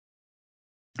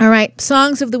 All right,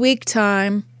 Songs of the Week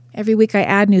time. Every week I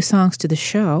add new songs to the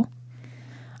show.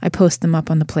 I post them up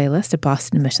on the playlist at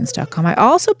bostonemissions.com. I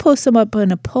also post them up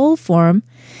in a poll form.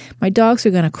 My dogs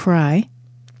are going to cry.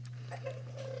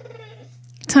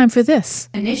 Time for this.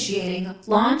 Initiating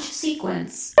launch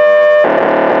sequence.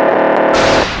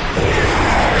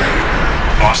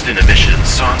 Boston Emissions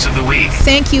Songs of the Week.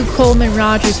 Thank you, Coleman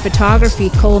Rogers Photography,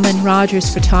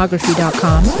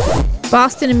 ColemanRogersPhotography.com.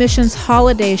 Boston Emissions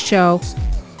Holiday Show,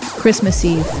 Christmas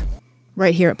Eve,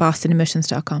 right here at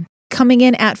bostonemissions.com. Coming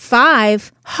in at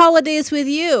 5, Holidays with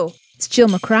You. It's Jill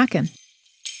McCracken.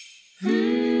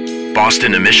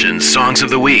 Boston Emissions Songs of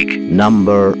the Week.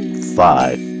 Number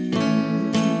 5.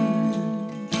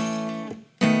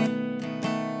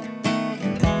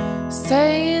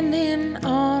 Staying in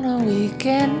on a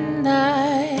weekend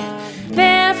night,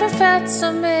 never felt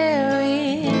so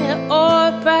merry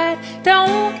or bright.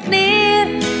 Don't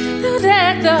need no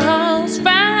deck the halls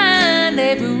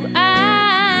rendezvous.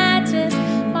 I just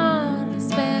wanna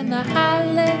spend the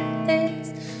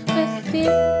holidays with you.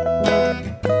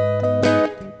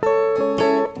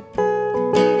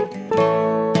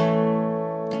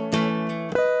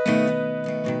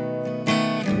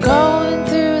 Going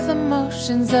through the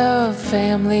motions of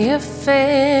family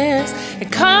affairs, it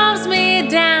calms me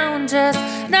down just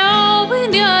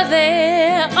knowing you're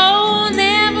there. Oh,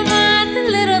 never mind the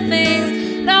little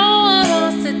things no one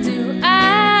wants to do.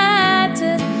 I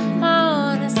just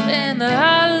wanna spend the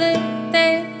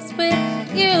holidays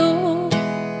with you.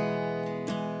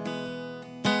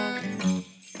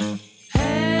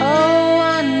 Oh,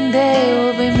 one day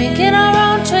we'll be making our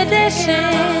own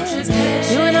traditions,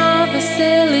 doing all the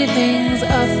silly things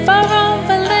of our own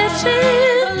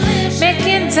volition,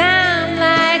 making time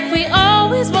like we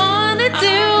always want to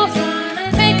do,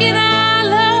 making our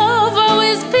love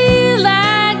always feel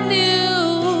like new.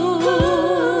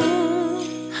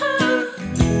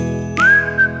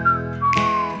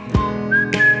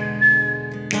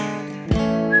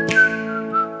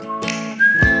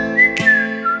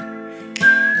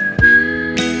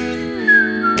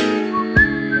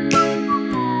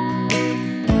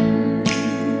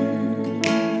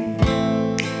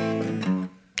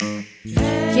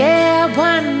 Yeah,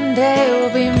 one day we'll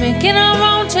be making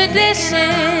our own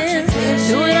traditions,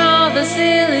 doing all the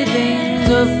silly things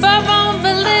of our own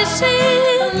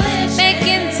volition,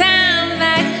 making time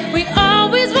like we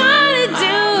always want to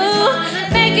do,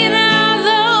 making our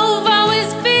love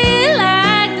always feel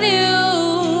like new.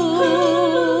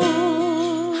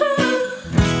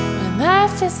 When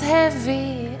life is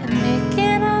heavy and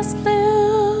making us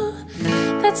blue,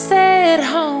 let's stay at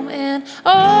home and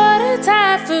order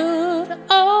Thai food.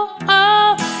 Oh,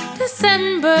 oh,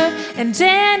 December and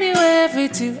January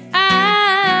too.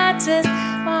 I just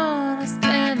wanna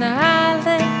spend the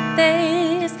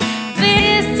holidays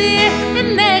this year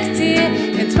and next year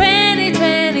in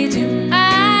 2022.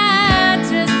 I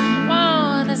just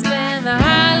wanna spend the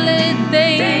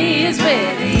holidays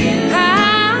with you. I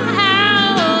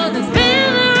wanna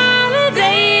spend the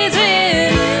holidays with you.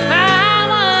 I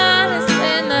wanna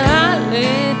spend the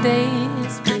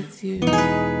holidays with you.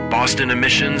 Boston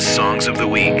Emissions Songs of the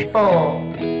Week.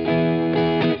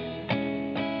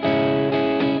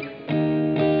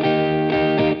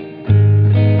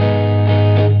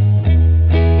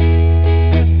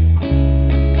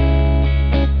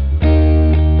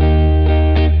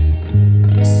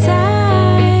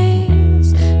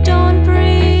 Sighs, don't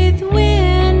breathe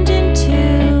wind into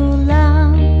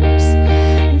lungs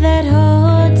that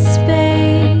hold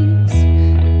space,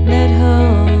 that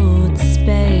hold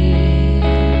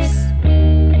space.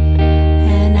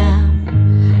 And I'm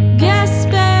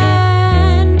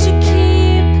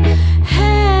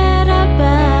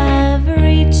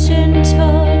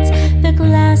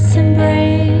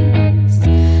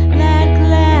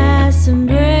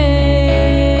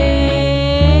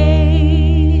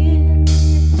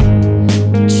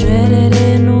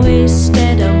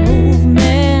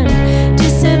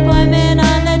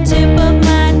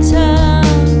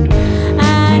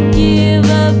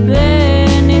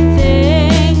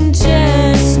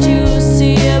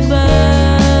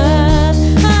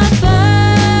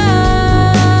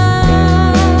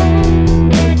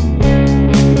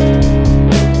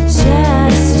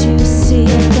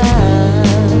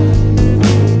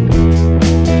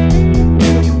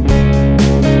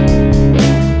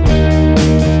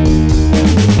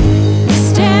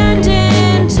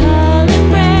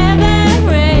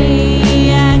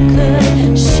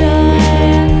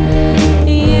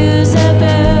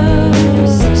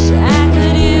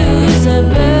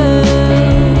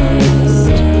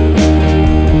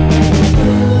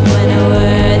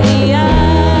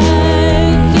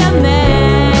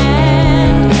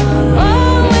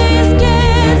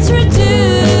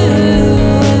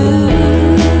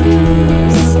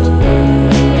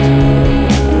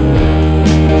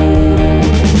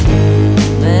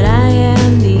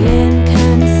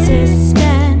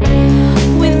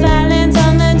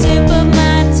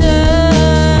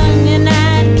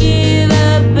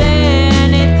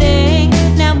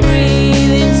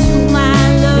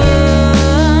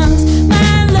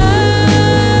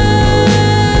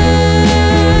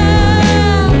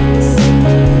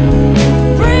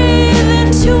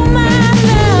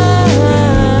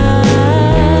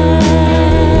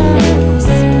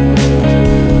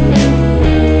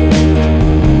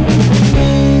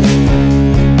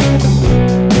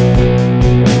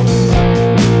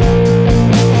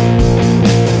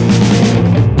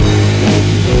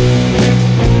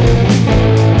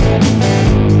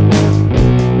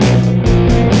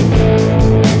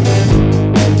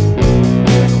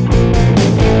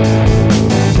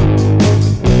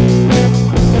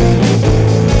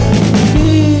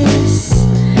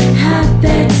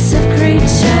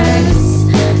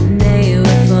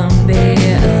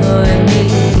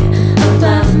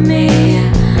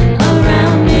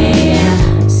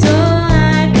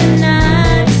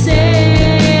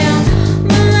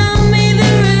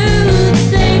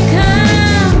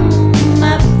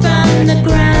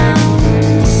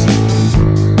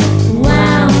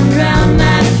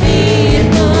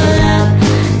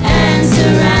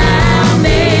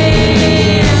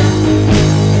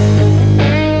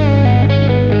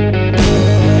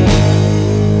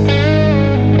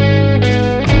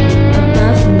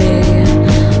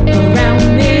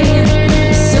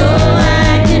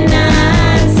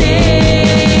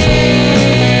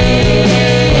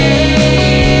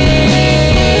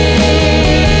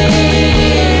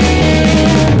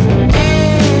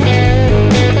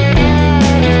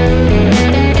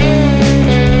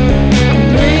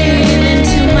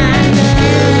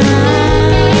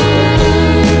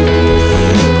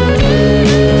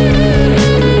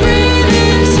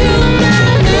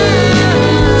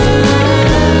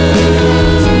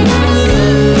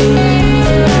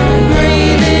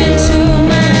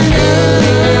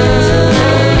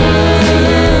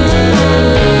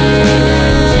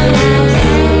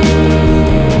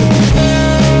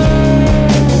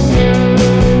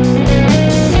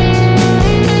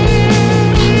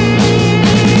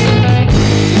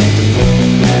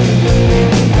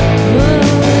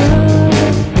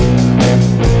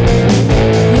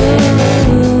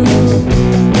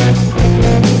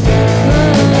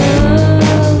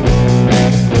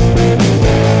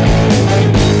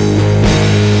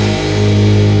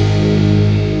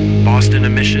Boston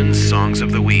Emissions Songs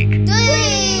of the Week. Hey,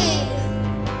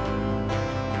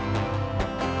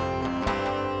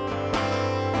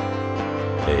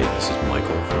 this is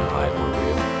Michael from Iowa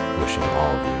Real, wishing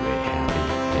all of you a happy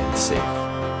and safe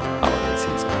holiday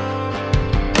season.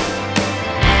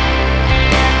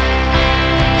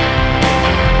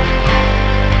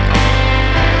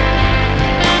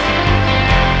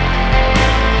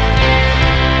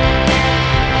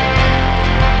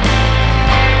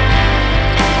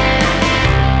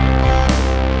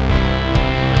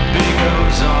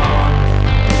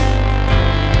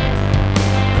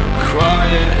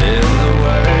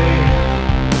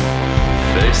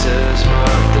 Faces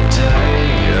mark the day.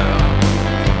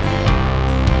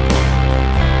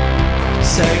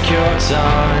 Take your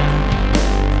time.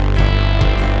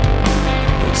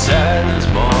 Pretend there's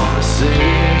more to see.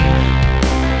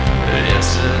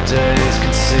 Yesterday's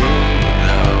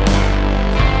casino.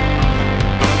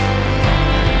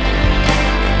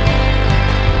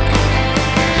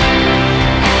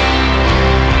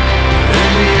 In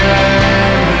the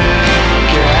end, we'll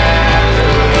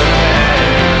gather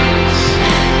hands.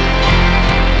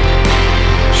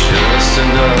 Just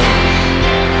enough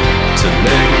to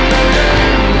make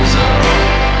amends.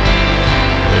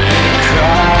 In a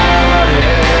crowded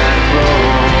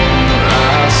room,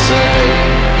 I say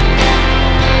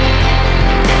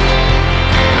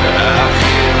I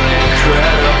feel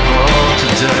incredible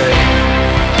today.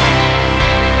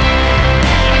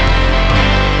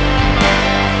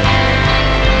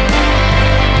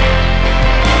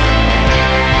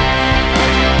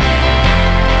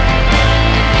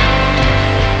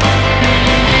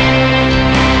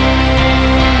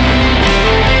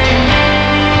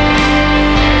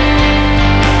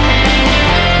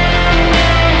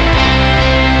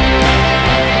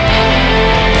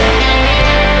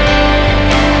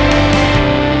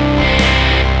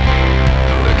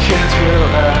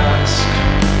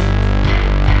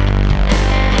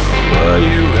 Were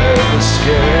you ever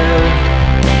scared?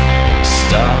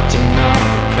 Stopped and not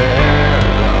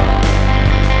prepared.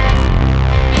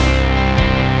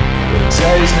 The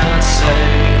day's not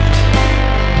saved.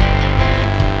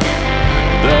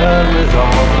 Burn with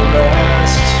all the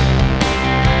rest.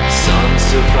 Sun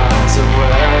still finds the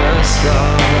west.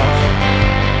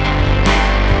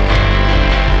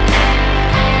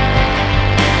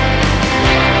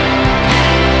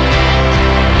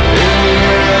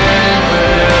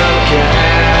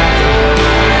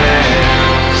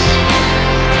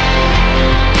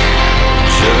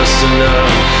 Just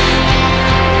enough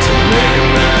to make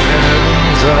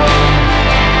amends.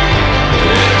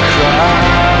 In a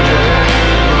crowded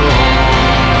room,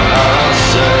 I'll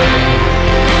say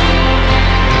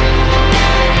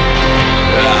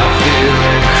I feel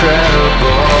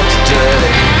incredible today.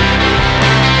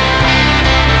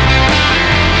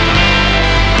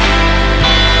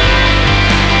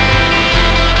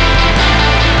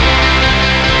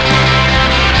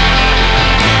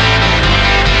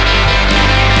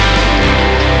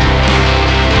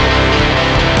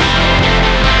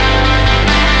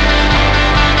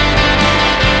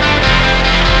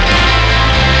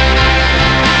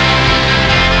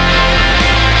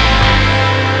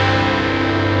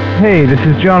 Hey, this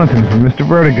is Jonathan from Mr.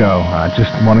 Vertigo.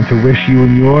 Just wanted to wish you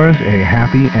and yours a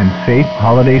happy and safe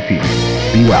holiday season.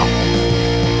 Be well.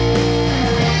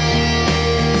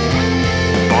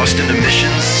 Boston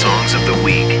Emissions Songs of the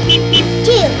Week.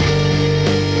 2.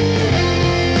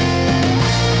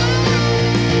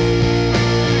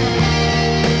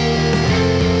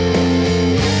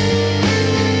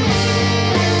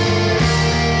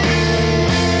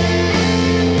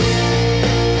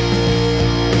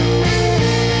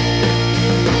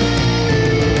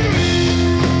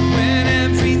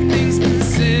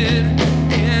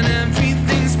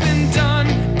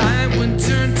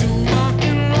 Turn to rock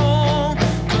and roll,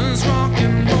 'cause rock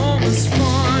and roll is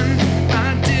fun.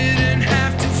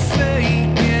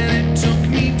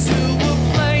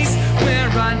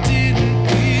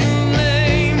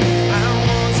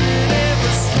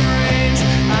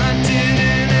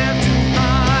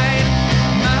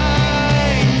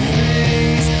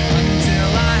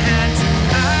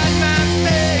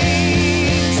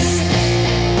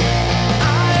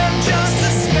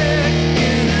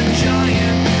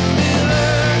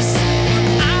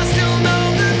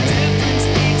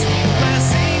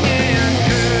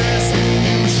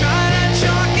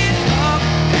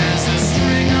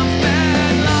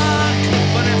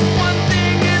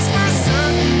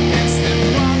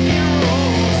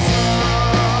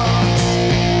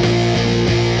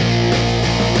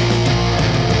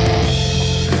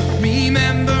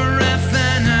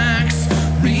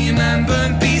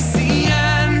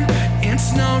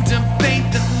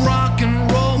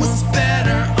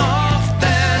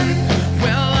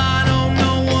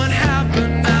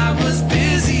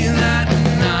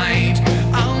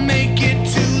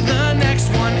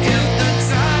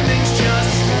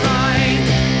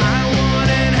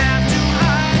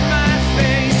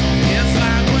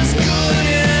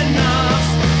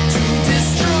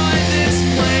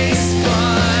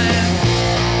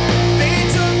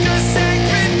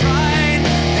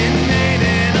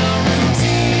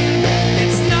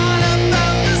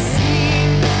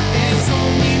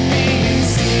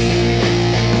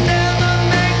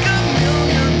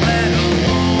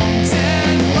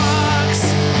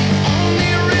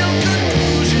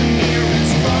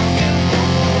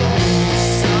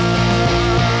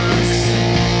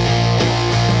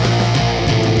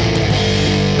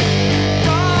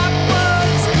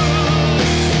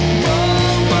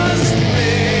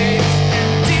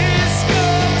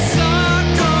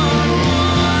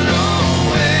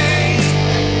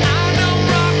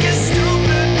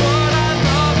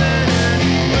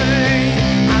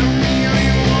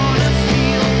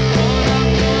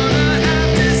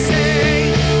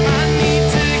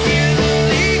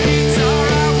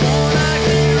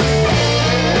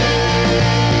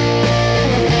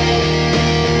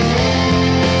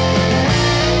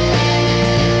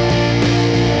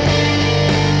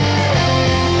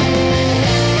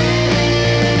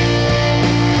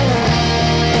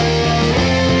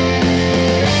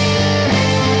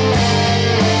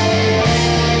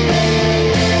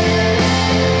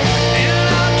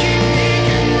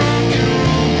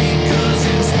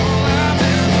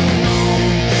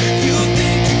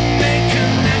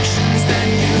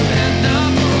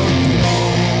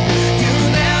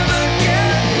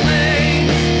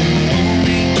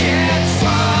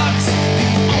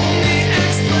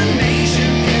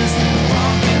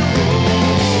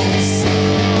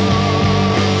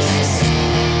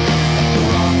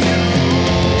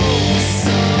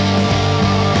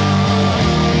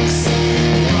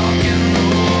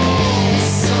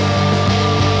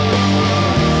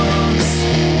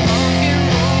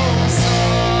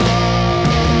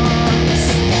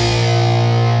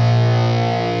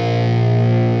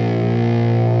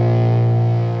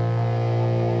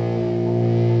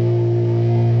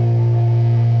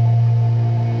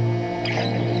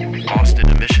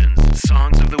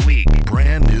 week.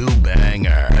 Brand new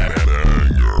banger.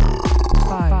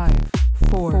 5,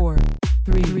 4,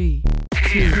 3, 2.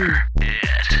 Here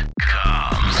it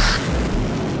comes.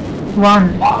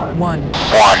 1.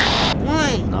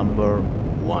 Number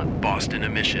 1. Boston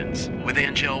Emissions with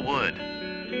Angel Wood.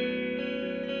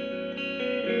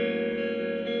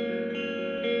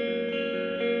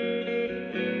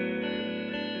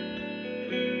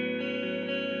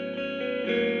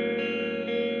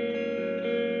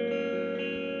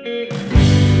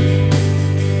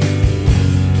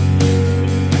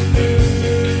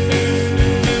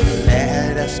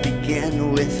 Let us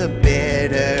begin with a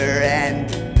bitter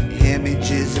end.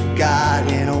 Images of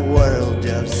God in a world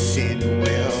of sin.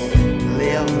 Will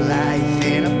live life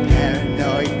in a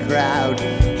paranoid crowd.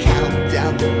 Count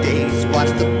down the days, watch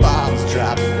the bombs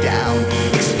drop down.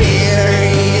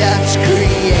 Experience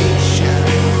creation,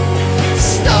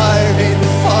 starving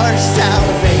for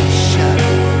salvation.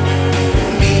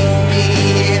 Meet me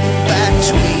in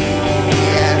between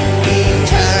and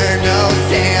eternal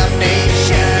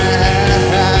damnation.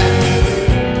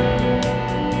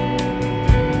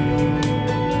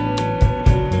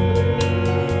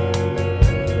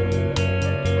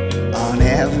 On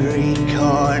every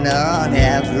corner, on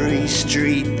every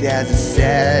street, there's a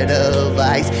set of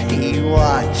eyes. He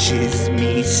watches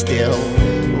me still.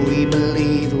 We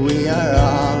believe we are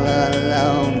all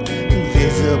alone.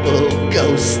 Invisible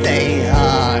ghosts, they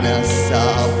haunt us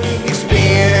all.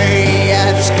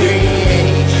 Experience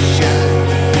creation,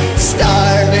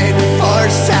 starving for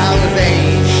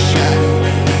salvation.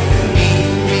 Meet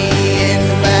me in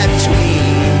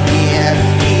between and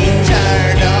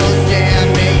eternal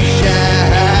damnation.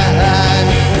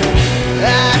 I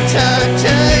turn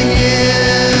to you,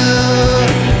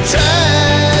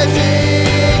 tragic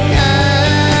eyes,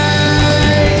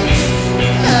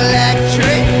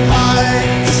 electric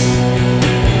hearts,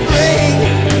 bring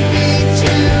me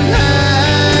to life.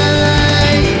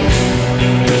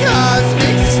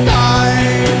 Cosmic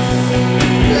stars,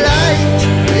 light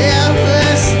in the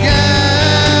sky.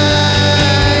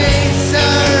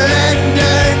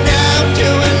 Surrender now to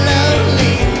a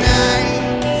lonely night.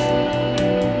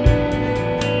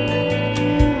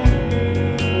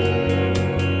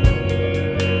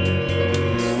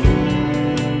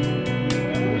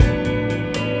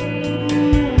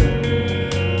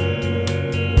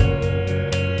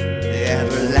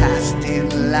 Everlasting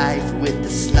life with the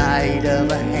slide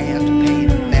of a hand.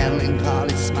 Paint a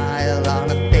melancholy smile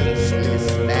on a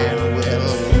faceless man.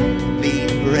 Will be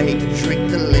brave,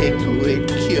 drink the liquid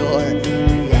cure.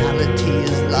 Reality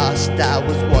is lost, I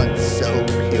was once so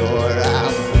pure.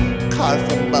 I'm carved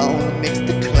from bone, mixed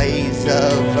the clays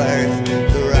of earth.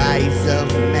 The rise of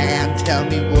man, tell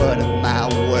me what am I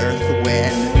worth?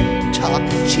 When talk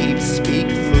is cheap, speak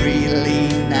freely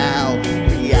now.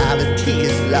 Reality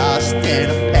is lost in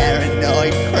a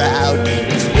paranoid crowd.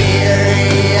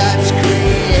 Experience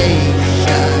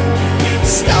creation,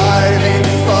 starving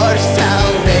for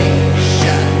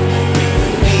salvation.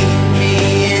 Meet me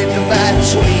in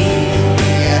between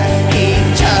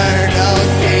eternal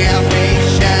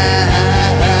damnation.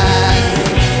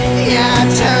 Yeah, I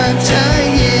turn to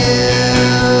you,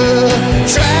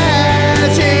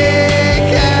 tragic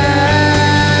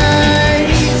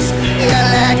eyes,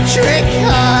 electric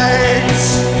hearts,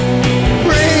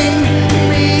 bring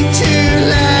me to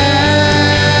life.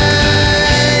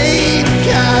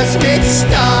 Cosmic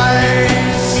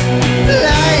stars,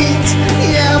 light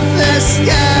of the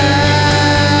sky.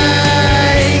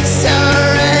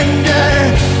 Surrender,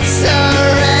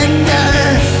 surrender,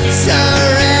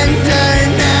 surrender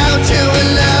now to a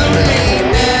lonely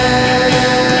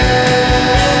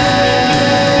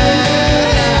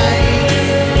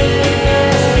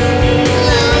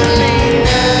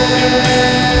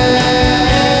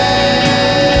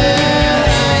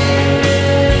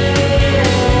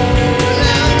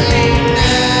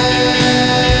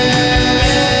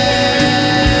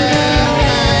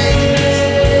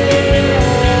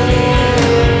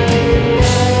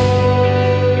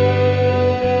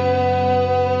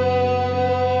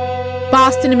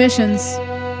Boston Emissions.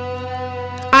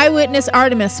 Eyewitness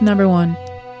Artemis, number 1.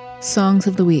 Songs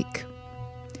of the Week.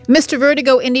 Mr.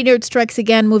 Vertigo, Indie Nerd Strikes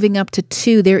Again, moving up to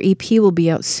 2. Their EP will be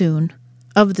out soon,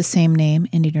 of the same name,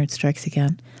 Indie Nerd Strikes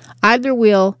Again. Idler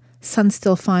Wheel, Sun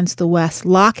Still Finds the West,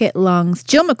 Locket Lungs,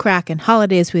 Jill McCracken,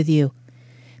 Holidays with You.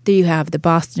 There you have the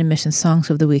Boston Emissions Songs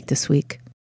of the Week this week.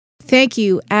 Thank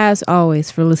you, as always,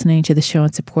 for listening to the show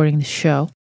and supporting the show.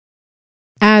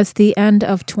 As the end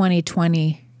of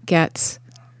 2020 gets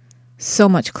so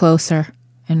much closer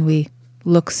and we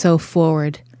look so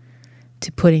forward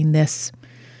to putting this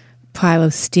pile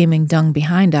of steaming dung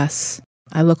behind us,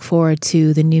 I look forward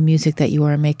to the new music that you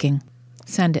are making.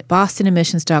 Send it.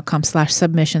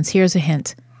 BostonEmissions.com/submissions. Here's a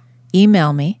hint.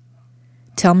 Email me.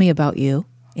 Tell me about you.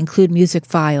 Include music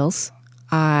files.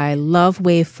 I love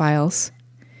WAV files.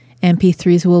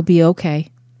 MP3s will be okay.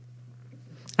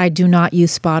 I do not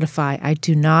use Spotify. I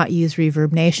do not use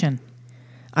Reverb Nation.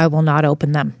 I will not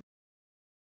open them.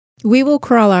 We will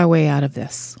crawl our way out of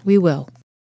this. We will.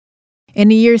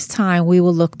 In a year's time, we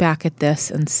will look back at this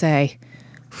and say,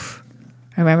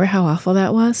 remember how awful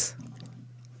that was?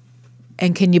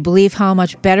 And can you believe how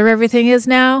much better everything is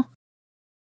now?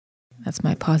 That's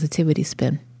my positivity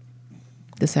spin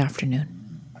this afternoon.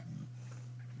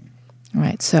 All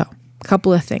right, so a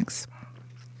couple of things.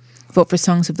 Vote for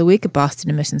Songs of the Week at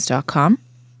BostonEmissions.com.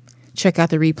 Check out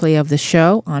the replay of the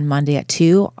show on Monday at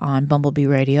 2 on Bumblebee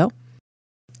Radio.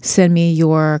 Send me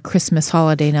your Christmas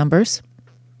holiday numbers.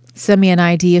 Send me an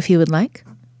ID if you would like.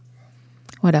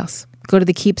 What else? Go to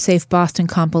the Keep Safe Boston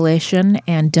compilation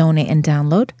and donate and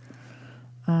download.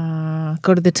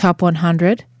 Go to the Top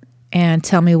 100 and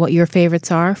tell me what your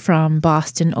favorites are from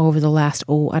Boston over the last,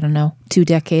 2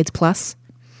 decades plus.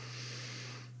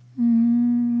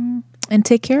 And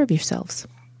take care of yourselves.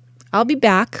 I'll be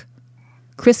back.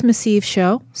 Christmas Eve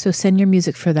show, so send your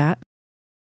music for that.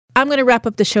 I'm going to wrap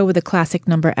up the show with a classic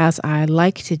number, as I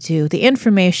like to do. The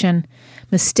information,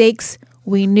 mistakes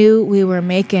we knew we were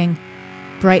making,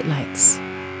 Bright Lights.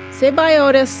 Say bye,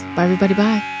 Otis. Bye, everybody.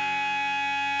 Bye.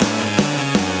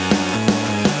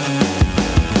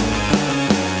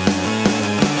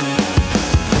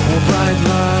 Bright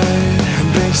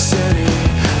light, big city.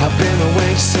 I've been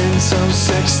awake since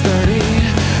 6:30.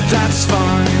 That's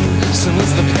fine, so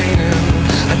what's the pain?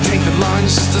 I take the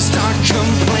lunch to start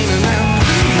complaining and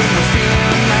bring the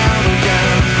feeling out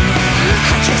again.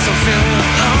 I guess I'm feeling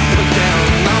up again,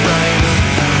 alright.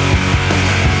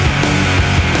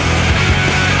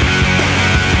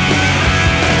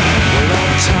 Well, all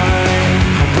the time,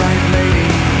 a bright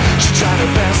lady, she tried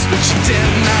her best but she did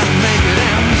not make it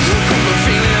in. Bring the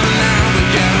feeling out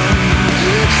again.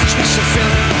 I guess I'm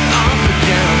feeling up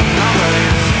again, alright.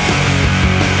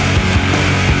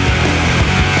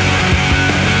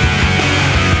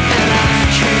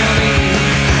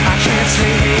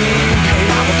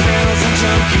 Paid all the bills in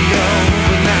Tokyo,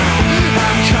 but now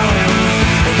I'm calling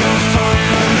and you're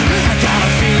falling. I got a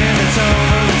feeling it's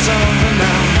over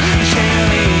now. I can't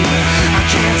leave, I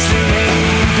can't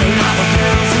sleep. Paid all the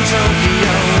bills in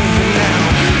Tokyo, but now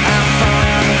I'm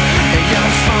falling and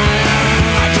you're falling.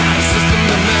 I got a system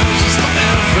that measures for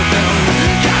everything.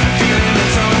 Got a feeling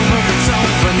it's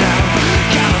over now.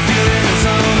 Got a feeling it's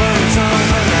over now.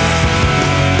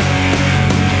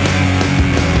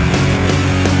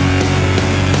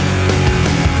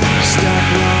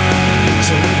 Stoplight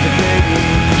to meet the baby.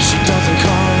 She doesn't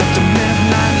call after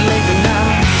midnight lately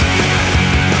now.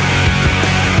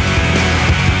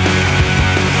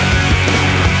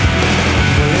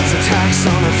 Well, it's a tax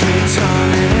on a free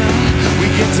time, yeah. We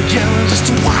get together just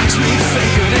to watch me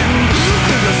fake it in.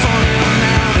 Bring the falling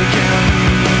out again.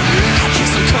 I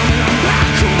guess I'm coming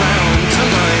back around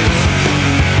tonight.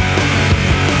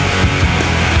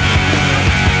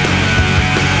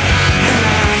 And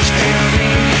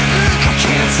I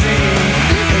can't sleep.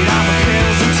 Paid all the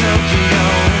bills in Tokyo,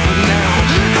 but now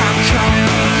I'm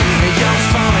calling and you're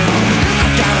falling. I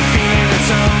got a feeling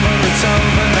it's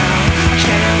over now. I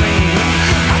can't leave,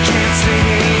 I can't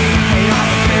sleep. Paid all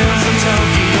the bills in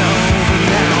Tokyo, but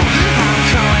now I'm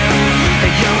calling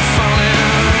and you're falling.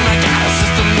 I got a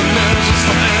system that measures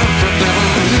for everything.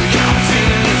 Got a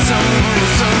feeling it's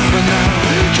over now.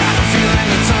 Got a feeling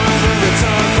it's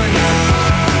over now.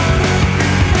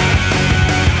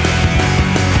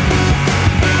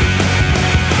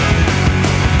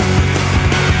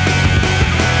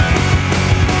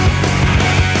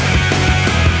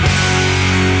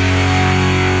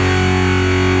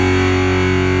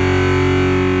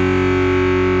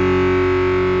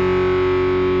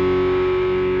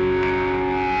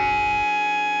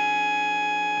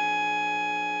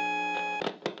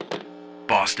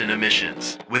 Boston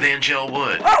Emissions with Angel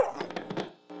Wood.